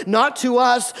 1, not to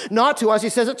us, not to us. He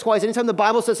says it twice. Anytime the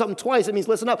Bible says something twice, it means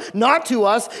listen up. Not to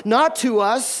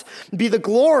us be the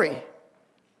glory,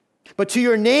 but to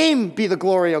your name be the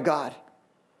glory, O God.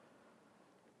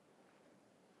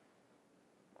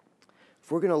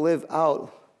 If we're going to live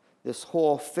out this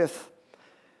whole fifth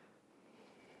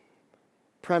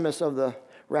premise of the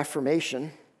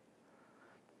Reformation,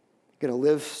 going to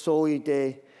live soli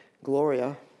Deo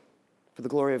Gloria, for the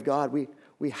glory of God,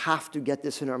 we have to get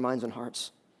this in our minds and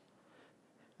hearts.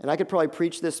 And I could probably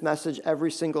preach this message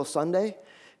every single Sunday,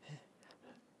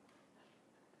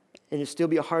 and it'd still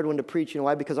be a hard one to preach. You know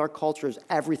why? Because our culture is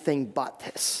everything but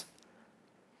this.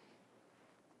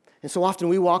 And so often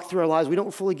we walk through our lives, we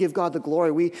don't fully give God the glory.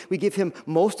 We give him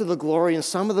most of the glory and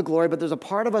some of the glory, but there's a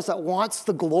part of us that wants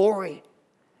the glory.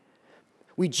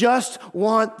 We just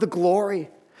want the glory,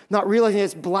 not realizing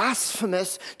it's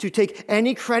blasphemous to take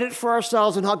any credit for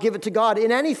ourselves and not give it to God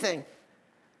in anything.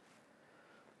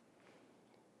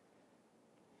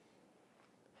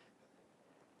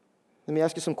 Let me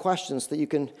ask you some questions that you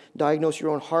can diagnose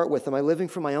your own heart with. Am I living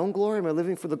for my own glory, or am I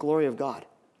living for the glory of God?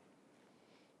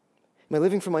 Am I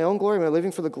living for my own glory, or am I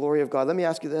living for the glory of God? Let me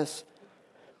ask you this.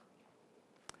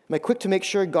 Am I quick to make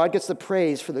sure God gets the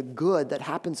praise for the good that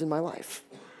happens in my life?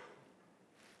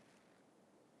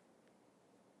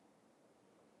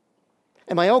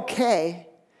 Am I okay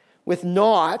with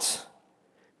not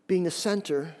being the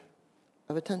center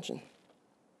of attention?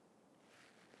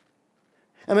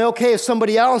 Am I okay if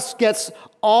somebody else gets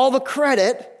all the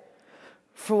credit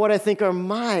for what I think are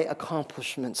my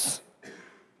accomplishments?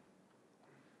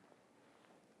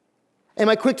 Am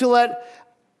I quick to let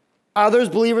others,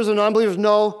 believers and non-believers,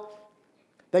 know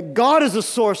that God is the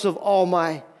source of all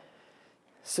my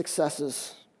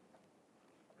successes?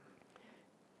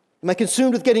 Am I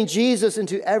consumed with getting Jesus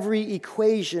into every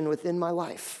equation within my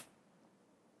life?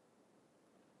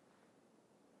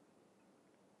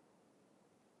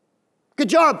 Good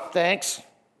job, thanks.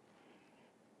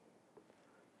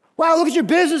 Wow, look at your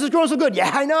business, it's growing so good.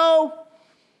 Yeah, I know.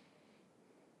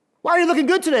 Why are you looking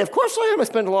good today? Of course I am. I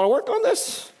spent a lot of work on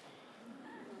this.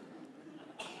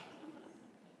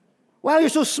 Wow, you're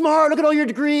so smart. Look at all your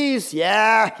degrees.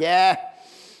 Yeah.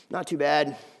 Not too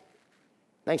bad.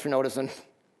 Thanks for noticing.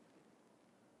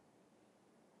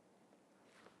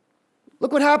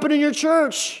 Look what happened in your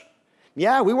church.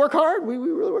 Yeah, we work hard. We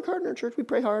really work hard in our church. We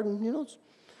pray hard. And,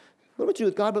 what about you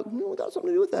with God? But, God's got something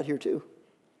to do with that here, too.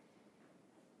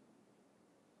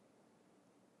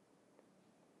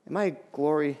 Am I a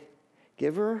glory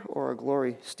giver or a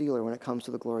glory stealer when it comes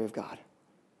to the glory of God?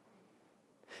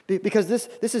 Because this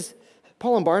is,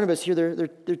 Paul and Barnabas here,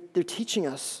 they're teaching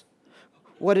us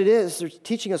what it is. They're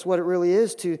teaching us what it really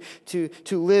is to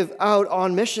live out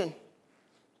on mission.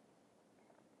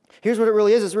 Here's what it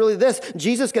really is. It's really this.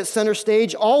 Jesus gets center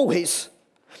stage always.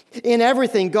 In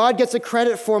everything. God gets the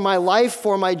credit for my life,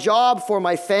 for my job, for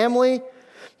my family,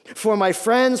 for my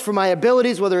friends, for my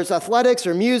abilities, whether it's athletics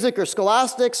or music or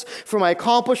scholastics, for my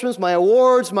accomplishments, my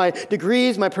awards, my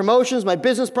degrees, my promotions, my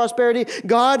business prosperity.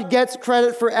 God gets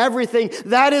credit for everything.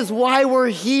 That is why we're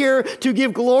here, to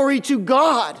give glory to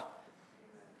God.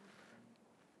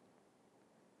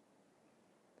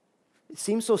 It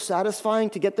seems so satisfying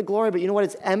to get the glory, but you know what?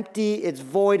 It's empty, it's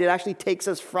void. It actually takes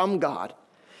us from God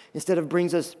instead of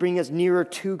bringing us nearer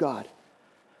to God.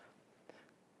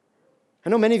 I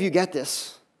know many of you get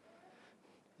this.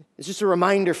 It's just a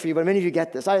reminder for you, but many of you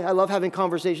get this. I love having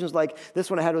conversations like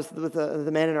this one I had with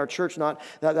the man in our church not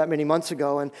that many months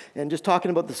ago, and just talking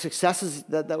about the successes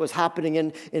that was happening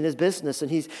in his business.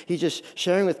 And he's just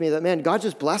sharing with me that, man, God's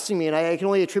just blessing me, and I can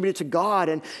only attribute it to God.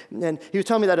 And he was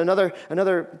telling me that another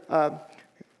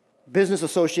business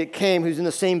associate came who's in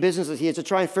the same business as he is to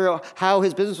try and figure out how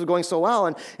his business was going so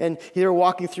well. And they were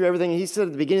walking through everything. And he said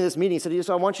at the beginning of this meeting, he said,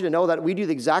 I want you to know that we do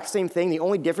the exact same thing. The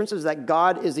only difference is that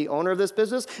God is the owner of this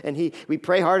business, and we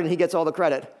pray hard and he gets all the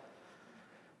credit.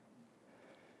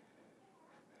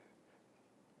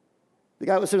 The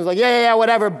guy was like, yeah,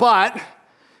 whatever, but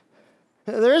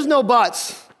there is no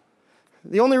buts.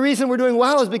 The only reason we're doing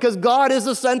well is because God is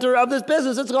the center of this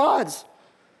business. It's God's.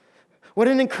 What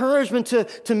an encouragement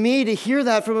to me to hear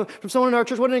that from someone in our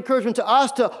church. What an encouragement to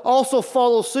us to also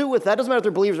follow suit with that. It doesn't matter if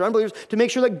they're believers or unbelievers, to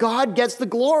make sure that God gets the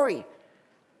glory.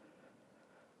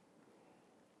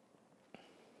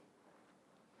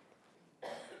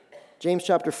 James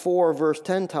chapter 4, verse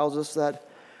 10 tells us that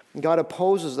God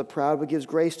opposes the proud but gives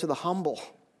grace to the humble.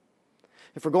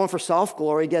 If we're going for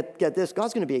self-glory, get this,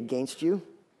 God's going to be against you.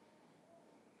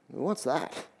 What's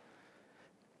that?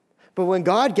 But when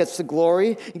God gets the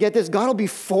glory, get this, God will be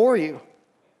for you.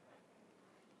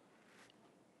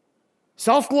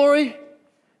 Self-glory,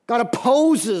 God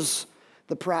opposes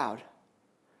the proud.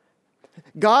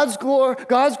 God's glory,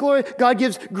 God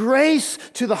gives grace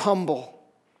to the humble.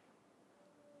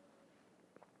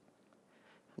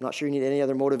 I'm not sure you need any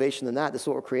other motivation than that. This is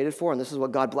what we're created for, and this is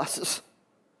what God blesses.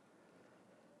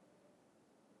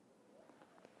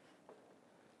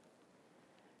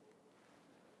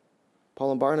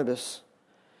 Paul and Barnabas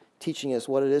teaching us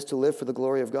what it is to live for the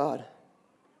glory of God.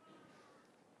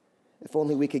 If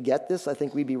only we could get this, I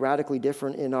think we'd be radically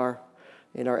different in our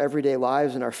everyday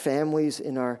lives, in our families,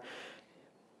 in our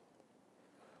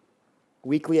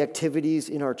weekly activities,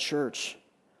 in our church.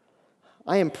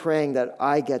 I am praying that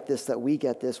I get this, that we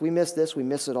get this. We miss this, we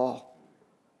miss it all.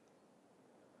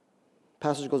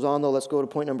 Passage goes on, though. Let's go to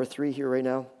point number 3 here right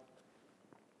now.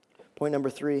 Point number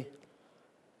 3.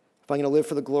 If I'm going to live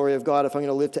for the glory of God, if I'm going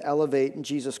to live to elevate in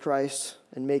Jesus Christ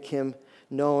and make him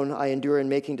known, I endure in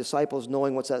making disciples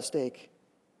knowing what's at stake.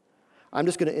 I'm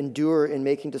just going to endure in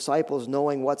making disciples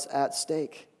knowing what's at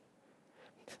stake.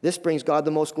 This brings God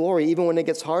the most glory. Even when it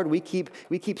gets hard, we keep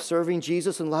serving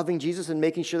Jesus and loving Jesus and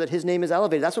making sure that his name is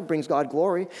elevated. That's what brings God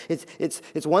glory.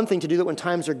 It's one thing to do that when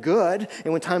times are good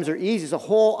and when times are easy. It's a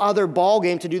whole other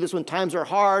ballgame to do this when times are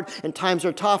hard and times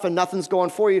are tough and nothing's going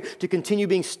for you, to continue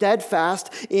being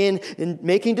steadfast in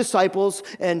making disciples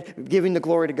and giving the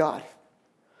glory to God.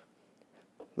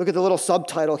 Look at the little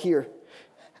subtitle here.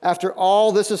 After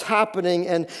all this is happening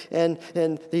and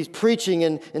he's preaching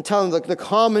and telling the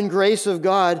common grace of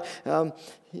God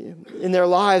in their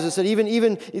lives, it said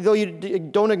even though you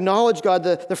don't acknowledge God,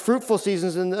 the fruitful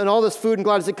seasons and all this food and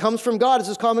gladness, it comes from God. It's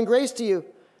his common grace to you.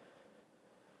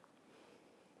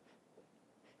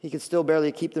 He could still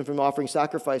barely keep them from offering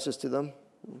sacrifices to them.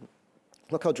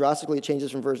 Look how drastically it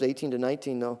changes from verse 18 to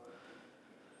 19, though.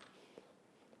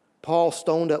 Paul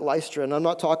stoned at Lystra, and I'm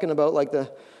not talking about like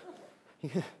the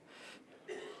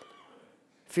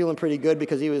feeling pretty good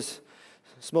because he was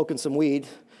smoking some weed.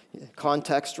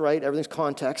 Context, right? Everything's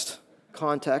context.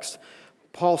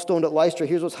 Paul stoned at Lystra.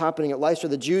 Here's what's happening at Lystra.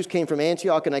 The Jews came from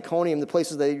Antioch and Iconium, the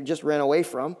places they just ran away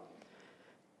from.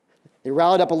 They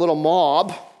rallied up a little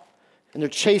mob, and they're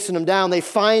chasing him down. They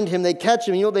find him. They catch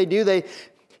him. You know what they do?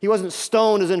 He wasn't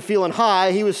stoned as in feeling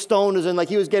high. He was stoned as in like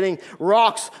he was getting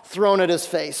rocks thrown at his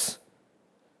face.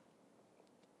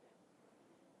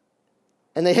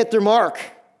 And they hit their mark.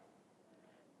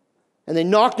 And they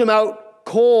knocked him out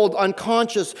cold,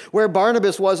 unconscious. Where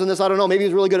Barnabas was in this, I don't know. Maybe he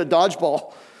was really good at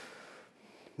dodgeball.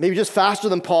 Maybe just faster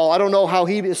than Paul. I don't know how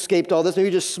he escaped all this.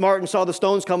 Maybe just smart and saw the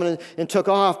stones coming and took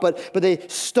off. But they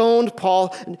stoned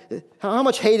Paul. How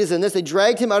much hate is in this? They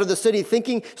dragged him out of the city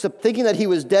thinking that he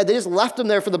was dead. They just left him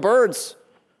there for the birds.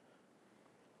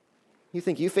 You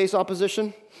think you face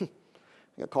opposition? I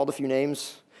got called a few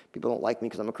names. People don't like me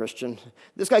because I'm a Christian.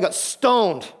 This guy got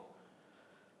stoned.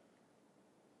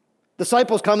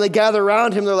 Disciples come, they gather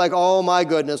around him. They're like, oh my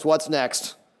goodness, what's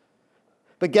next?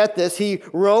 But get this, he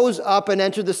rose up and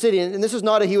entered the city. And this is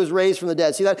not he was raised from the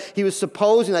dead. See that? He was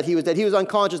supposing that he was dead. He was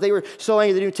unconscious. They were so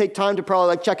angry they didn't take time to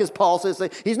probably check his pulse. They say,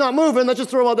 he's not moving. Let's just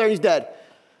throw him out there and he's dead.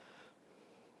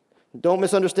 Don't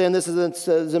misunderstand this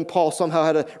as in Paul somehow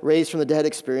had a raised from the dead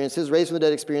experience. His raised from the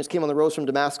dead experience came on the road from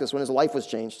Damascus when his life was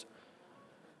changed.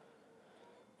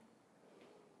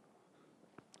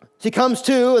 So he comes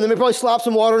to, and then they probably slap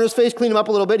some water in his face, clean him up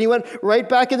a little bit. He went right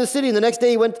back in the city, and the next day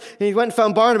he went and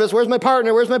found Barnabas. Where's my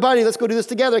partner? Where's my buddy? Let's go do this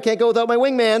together. I can't go without my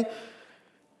wingman.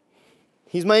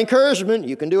 He's my encouragement.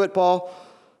 You can do it, Paul.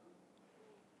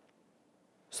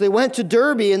 So they went to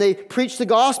Derbe, and they preached the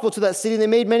gospel to that city, and they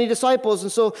made many disciples. And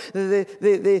so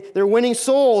they're winning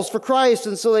souls for Christ.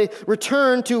 And so they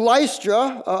returned to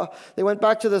Lystra. They went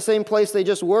back to the same place they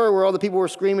just were, where all the people were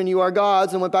screaming, you are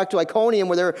gods, and went back to Iconium,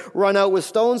 where they were run out with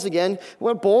stones again.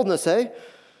 What boldness, eh?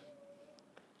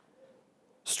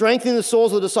 Strengthening the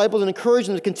souls of the disciples and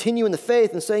encouraging them to continue in the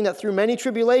faith, and saying that through many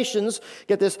tribulations,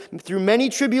 get this, through many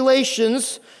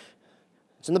tribulations,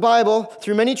 it's in the Bible,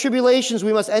 through many tribulations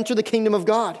we must enter the kingdom of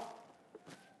God.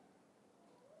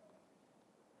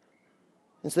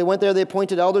 And so they went there, they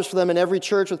appointed elders for them in every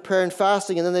church with prayer and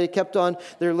fasting, and then they kept on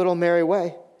their little merry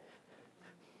way.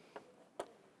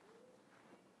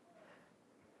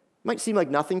 Might seem like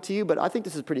nothing to you, but I think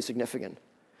this is pretty significant.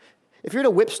 If you're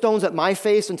to whip stones at my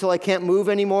face until I can't move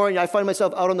anymore and I find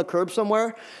myself out on the curb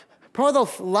somewhere, probably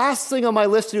the last thing on my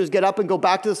list to do is get up and go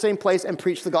back to the same place and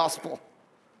preach the gospel.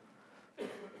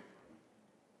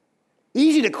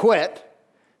 Easy to quit,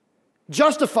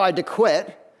 justified to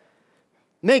quit,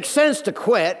 makes sense to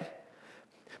quit,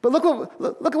 But look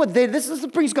at what this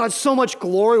brings God so much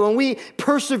glory. When we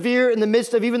persevere in the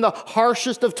midst of even the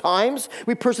harshest of times,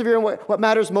 we persevere in what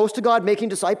matters most to God, making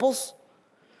disciples.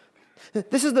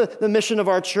 This is the mission of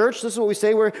our church. This is what we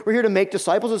say. We're here to make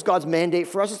disciples. It's God's mandate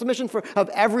for us. It's the mission of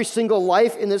every single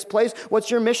life in this place. What's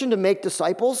your mission? To make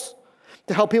disciples?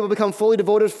 To help people become fully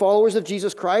devoted followers of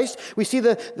Jesus Christ? We see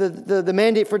the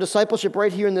mandate for discipleship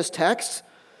right here in this text.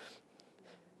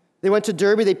 They went to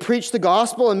Derbe, they preached the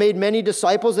gospel and made many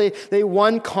disciples. They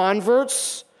won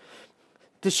converts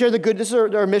to share the good. This is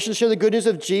our mission, to share the good news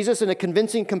of Jesus in a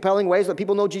convincing, compelling way so that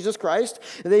people know Jesus Christ.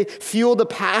 They fueled the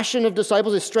passion of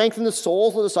disciples. They strengthened the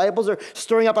souls of the disciples. They're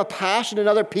stirring up a passion in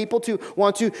other people to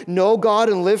want to know God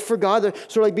and live for God. They're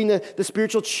sort of like being the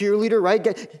spiritual cheerleader,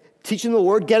 right? Teaching the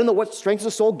word, get in the what strengthens the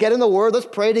soul, get in the word, let's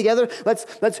pray together,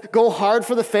 let's go hard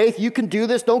for the faith. You can do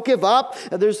this, don't give up.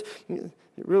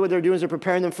 Really what they're doing is they're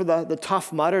preparing them for the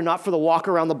tough mudder, not for the walk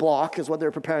around the block is what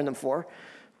they're preparing them for.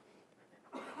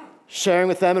 Sharing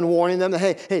with them and warning them that,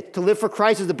 hey, to live for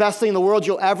Christ is the best thing in the world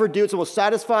you'll ever do. It's the most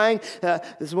satisfying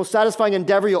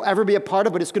endeavor you'll ever be a part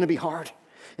of, but it's going to be hard.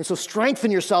 And so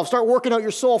strengthen yourself. Start working out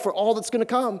your soul for all that's going to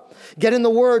come. Get in the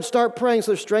Word. Start praying.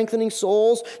 So they're strengthening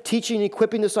souls, teaching and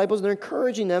equipping disciples, and they're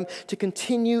encouraging them to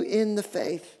continue in the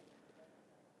faith.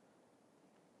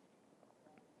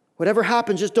 Whatever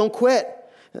happens, just don't quit.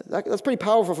 That's pretty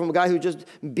powerful from a guy who just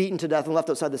beaten to death and left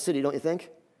outside the city, don't you think?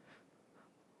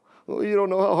 Well, you don't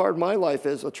know how hard my life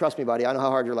is. Well, trust me, buddy, I know how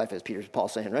hard your life is,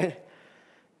 Paul's saying, right?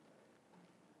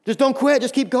 Just don't quit.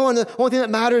 Just keep going. The only thing that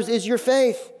matters is your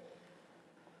faith.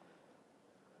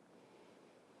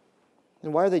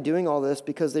 And why are they doing all this?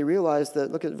 Because they realize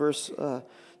that, look at verse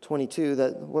 22,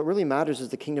 that what really matters is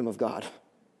the kingdom of God.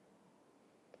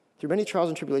 Through many trials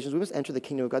and tribulations, we must enter the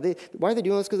kingdom of God. Why are they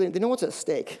doing this? Because they know what's at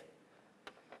stake.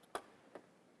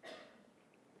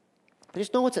 They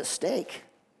just know what's at stake.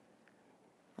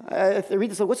 If they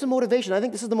read this, what's the motivation? I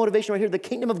think this is the motivation right here. The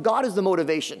kingdom of God is the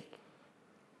motivation.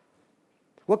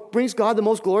 What brings God the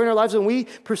most glory in our lives? When we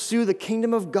pursue the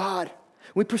kingdom of God.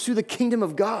 We pursue the kingdom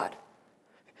of God.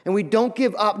 And we don't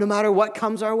give up no matter what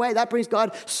comes our way. That brings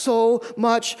God so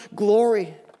much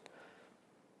glory.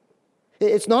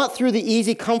 It's not through the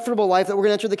easy, comfortable life that we're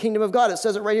going to enter the kingdom of God. It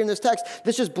says it right here in this text.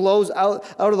 This just blows out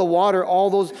of the water all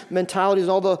those mentalities,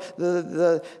 all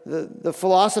the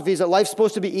philosophies that life's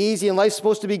supposed to be easy and life's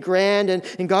supposed to be grand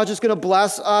and God's just going to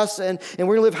bless us and we're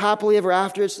going to live happily ever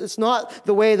after. It's not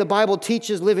the way the Bible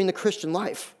teaches living the Christian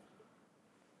life.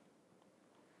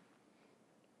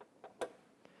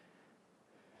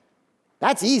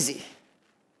 That's easy.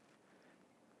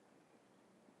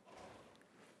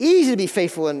 Easy to be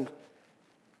faithful and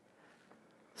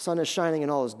the sun is shining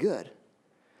and all is good.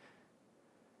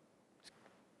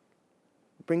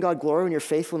 Bring God glory when you're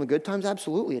faithful in the good times?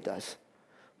 Absolutely it does.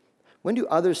 When do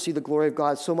others see the glory of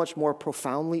God so much more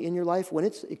profoundly in your life? When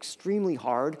it's extremely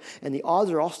hard and the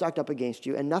odds are all stacked up against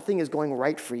you and nothing is going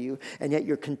right for you, and yet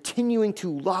you're continuing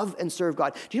to love and serve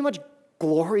God. Do you know how much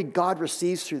glory God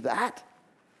receives through that?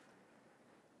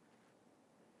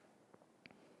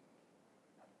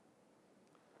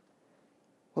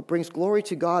 What brings glory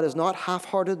to God is not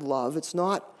half-hearted love. It's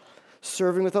not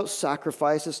serving without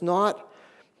sacrifice. It's not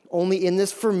only in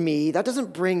this for me. That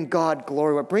doesn't bring God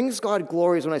glory. What brings God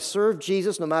glory is when I serve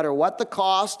Jesus no matter what the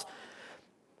cost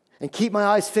and keep my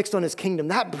eyes fixed on his kingdom.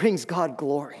 That brings God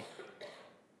glory.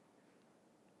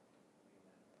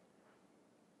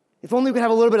 If only we could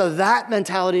have a little bit of that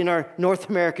mentality in our North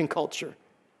American culture.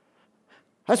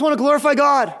 I just want to glorify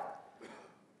God.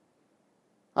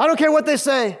 I don't care what they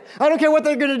say. I don't care what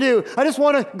they're going to do. I just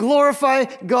want to glorify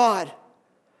God.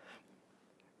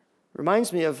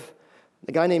 Reminds me of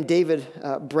a guy named David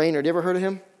Brainerd. You ever heard of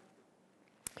him?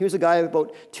 He was a guy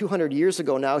about 200 years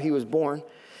ago now. He was born.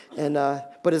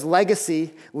 But his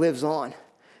legacy lives on.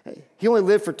 He only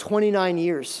lived for 29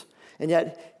 years. And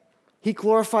yet he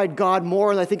glorified God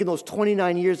more, I think, in those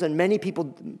 29 years than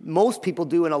most people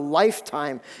do in a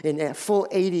lifetime, in a full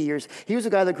 80 years. He was a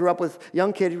guy that grew up with a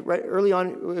young kid right early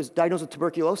on, was diagnosed with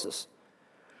tuberculosis.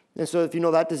 And so if you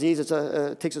know that disease,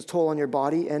 it takes its toll on your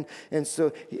body. And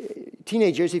so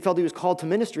teenage years, he felt he was called to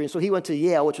ministry. And so he went to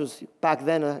Yale, which was back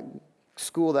then a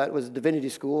school that was a divinity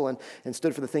school and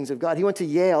stood for the things of God. He went to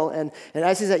Yale, and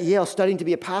as he's at Yale studying to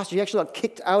be a pastor, he actually got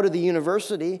kicked out of the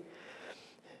university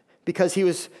because he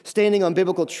was standing on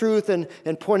biblical truth and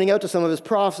pointing out to some of his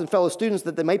profs and fellow students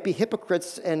that they might be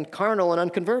hypocrites and carnal and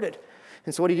unconverted.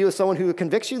 And so what do you do with someone who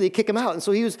convicts you? They kick him out. And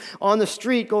so he was on the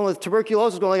street going with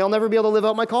tuberculosis, going like, I'll never be able to live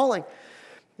out my calling.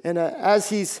 And as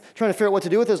he's trying to figure out what to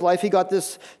do with his life, he got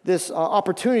this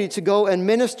opportunity to go and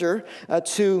minister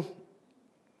to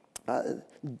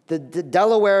the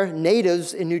Delaware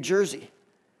natives in New Jersey.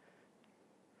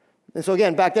 And so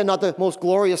again, back then, not the most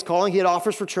glorious calling. He had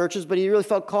offers for churches, but he really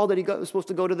felt called that he was supposed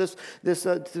to go to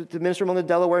to minister among the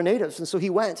Delaware natives. And so he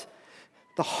went.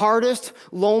 The hardest,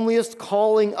 loneliest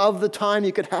calling of the time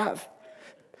you could have.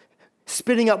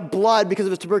 Spitting up blood because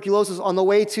of his tuberculosis on the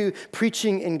way to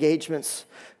preaching engagements.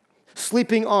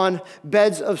 Sleeping on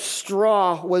beds of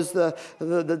straw was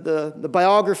the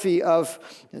biography of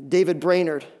David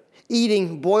Brainerd.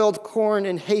 Eating boiled corn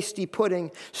and hasty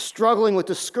pudding, struggling with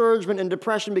discouragement and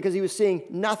depression because he was seeing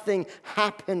nothing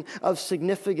happen of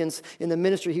significance in the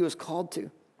ministry he was called to.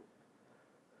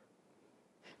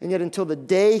 And yet until the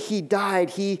day he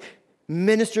died, he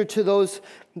ministered to those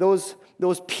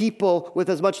people with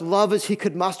as much love as he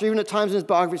could muster, even at times in his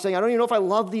biography saying, I don't even know if I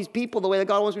love these people the way that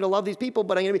God wants me to love these people,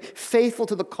 but I'm going to be faithful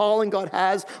to the calling God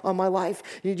has on my life.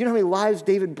 Do you know how many lives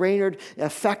David Brainerd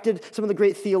affected? Some of the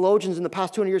great theologians in the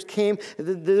past 200 years came,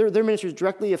 their ministry was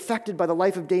directly affected by the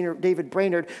life of David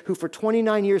Brainerd, who for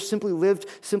 29 years simply lived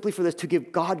simply for this, to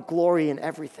give God glory in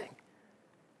everything.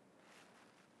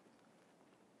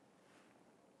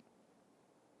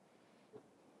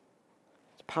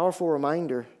 It's a powerful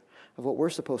reminder of what we're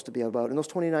supposed to be about. In those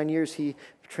 29 years, he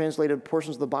translated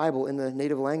portions of the Bible in the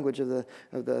native language of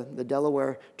the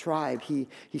Delaware tribe. He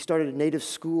started native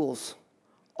schools,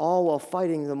 all while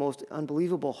fighting the most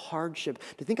unbelievable hardship.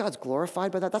 Do you think God's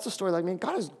glorified by that? That's a story like, man,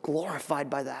 God is glorified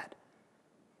by that.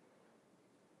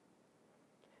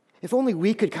 If only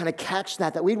we could kind of catch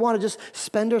that we'd want to just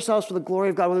spend ourselves for the glory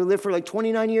of God, whether we live for like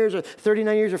 29 years or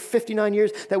 39 years or 59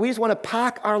 years, that we just want to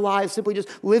pack our lives simply just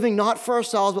living not for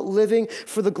ourselves, but living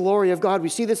for the glory of God. We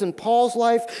see this in Paul's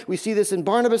life. We see this in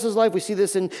Barnabas' life. We see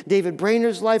this in David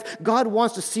Brainerd's life. God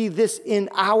wants to see this in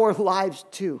our lives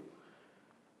too.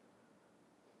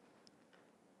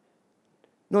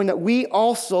 Knowing that we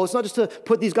also, it's not just to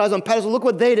put these guys on pedestals, look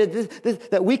what they did,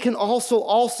 that we can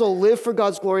also live for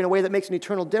God's glory in a way that makes an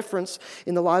eternal difference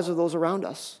in the lives of those around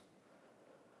us.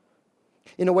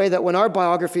 In a way that when our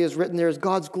biography is written, there is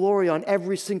God's glory on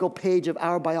every single page of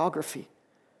our biography.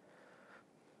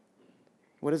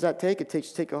 What does that take? It takes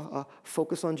to take a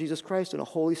focus on Jesus Christ and a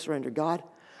holy surrender. God,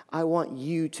 I want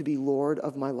you to be Lord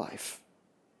of my life.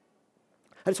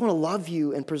 I just want to love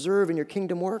you and preserve in your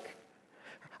kingdom work.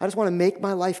 I just want to make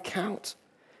my life count.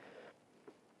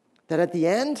 That at the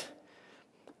end,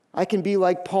 I can be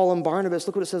like Paul and Barnabas.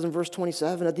 Look what it says in verse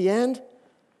 27. At the end,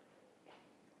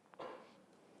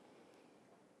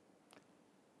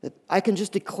 that I can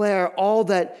just declare all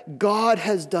that God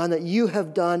has done, that you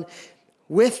have done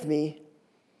with me,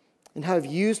 and how I've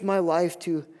used my life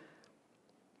to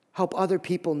help other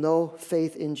people know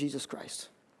faith in Jesus Christ.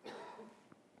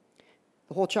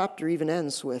 The whole chapter even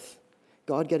ends with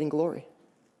God getting glory.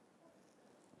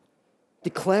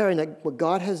 Declaring that what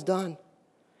God has done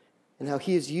and how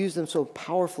he has used them so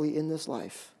powerfully in this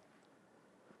life.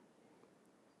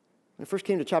 When I first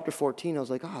came to chapter 14, I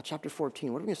was like, chapter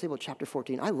 14, what are we going to say about chapter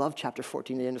 14? I love chapter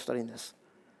 14 at the end of studying this.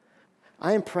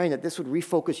 I am praying that this would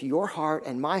refocus your heart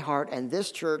and my heart and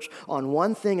this church on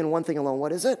one thing and one thing alone.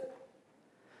 What is it?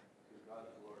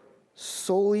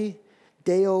 Soli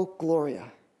Deo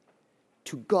Gloria.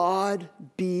 To God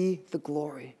be the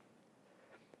glory.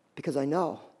 Because I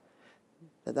know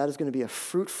that is going to be a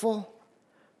fruitful,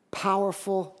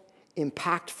 powerful,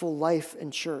 impactful life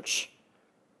and church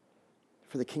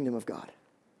for the kingdom of God.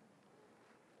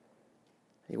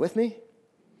 Are you with me?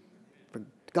 For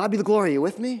God be the glory. Are you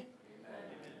with me? Amen.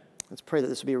 Let's pray that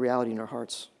this will be a reality in our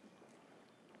hearts.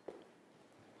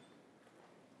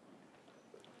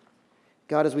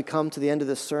 God, as we come to the end of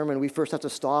this sermon, we first have to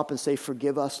stop and say,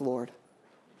 forgive us, Lord.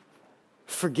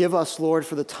 Forgive us, Lord,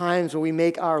 for the times when we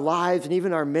make our lives and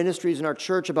even our ministries and our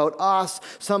church about us,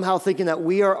 somehow thinking that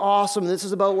we are awesome. This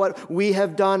is about what we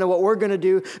have done and what we're going to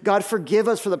do. God, forgive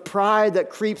us for the pride that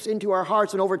creeps into our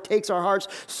hearts and overtakes our hearts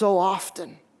so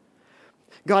often.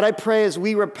 God, I pray as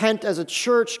we repent as a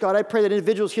church, God, I pray that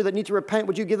individuals here that need to repent,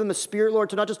 would you give them a spirit, Lord,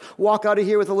 to not just walk out of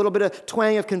here with a little bit of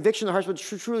twang of conviction in their hearts,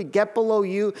 but truly get below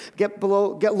you, get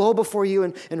low before you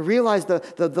and realize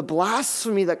the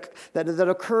blasphemy that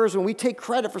occurs when we take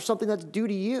credit for something that's due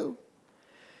to you.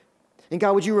 And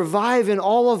God, would you revive in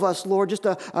all of us, Lord, just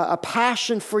a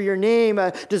passion for your name,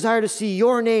 a desire to see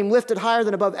your name lifted higher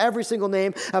than above every single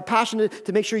name, a passion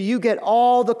to make sure you get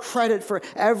all the credit for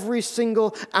every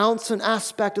single ounce and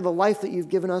aspect of the life that you've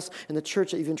given us and the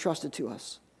church that you've entrusted to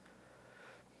us.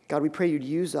 God, we pray you'd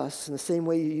use us in the same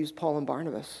way you used Paul and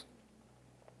Barnabas.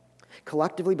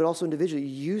 Collectively, but also individually,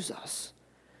 use us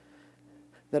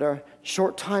that our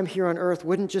short time here on earth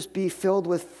wouldn't just be filled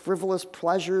with frivolous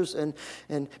pleasures and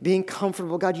being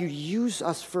comfortable. God, you'd use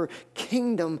us for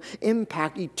kingdom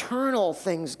impact, eternal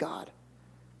things, God.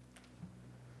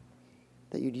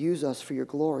 That you'd use us for your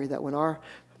glory, that when our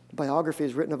biography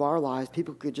is written of our lives,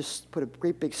 people could just put a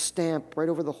great big stamp right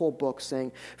over the whole book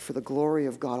saying, for the glory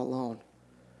of God alone,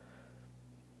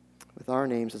 with our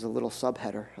names as a little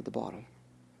subheader at the bottom.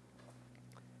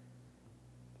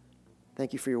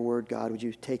 Thank you for your word, God. Would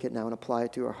you take it now and apply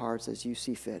it to our hearts as you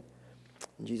see fit?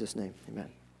 In Jesus' name,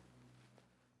 amen.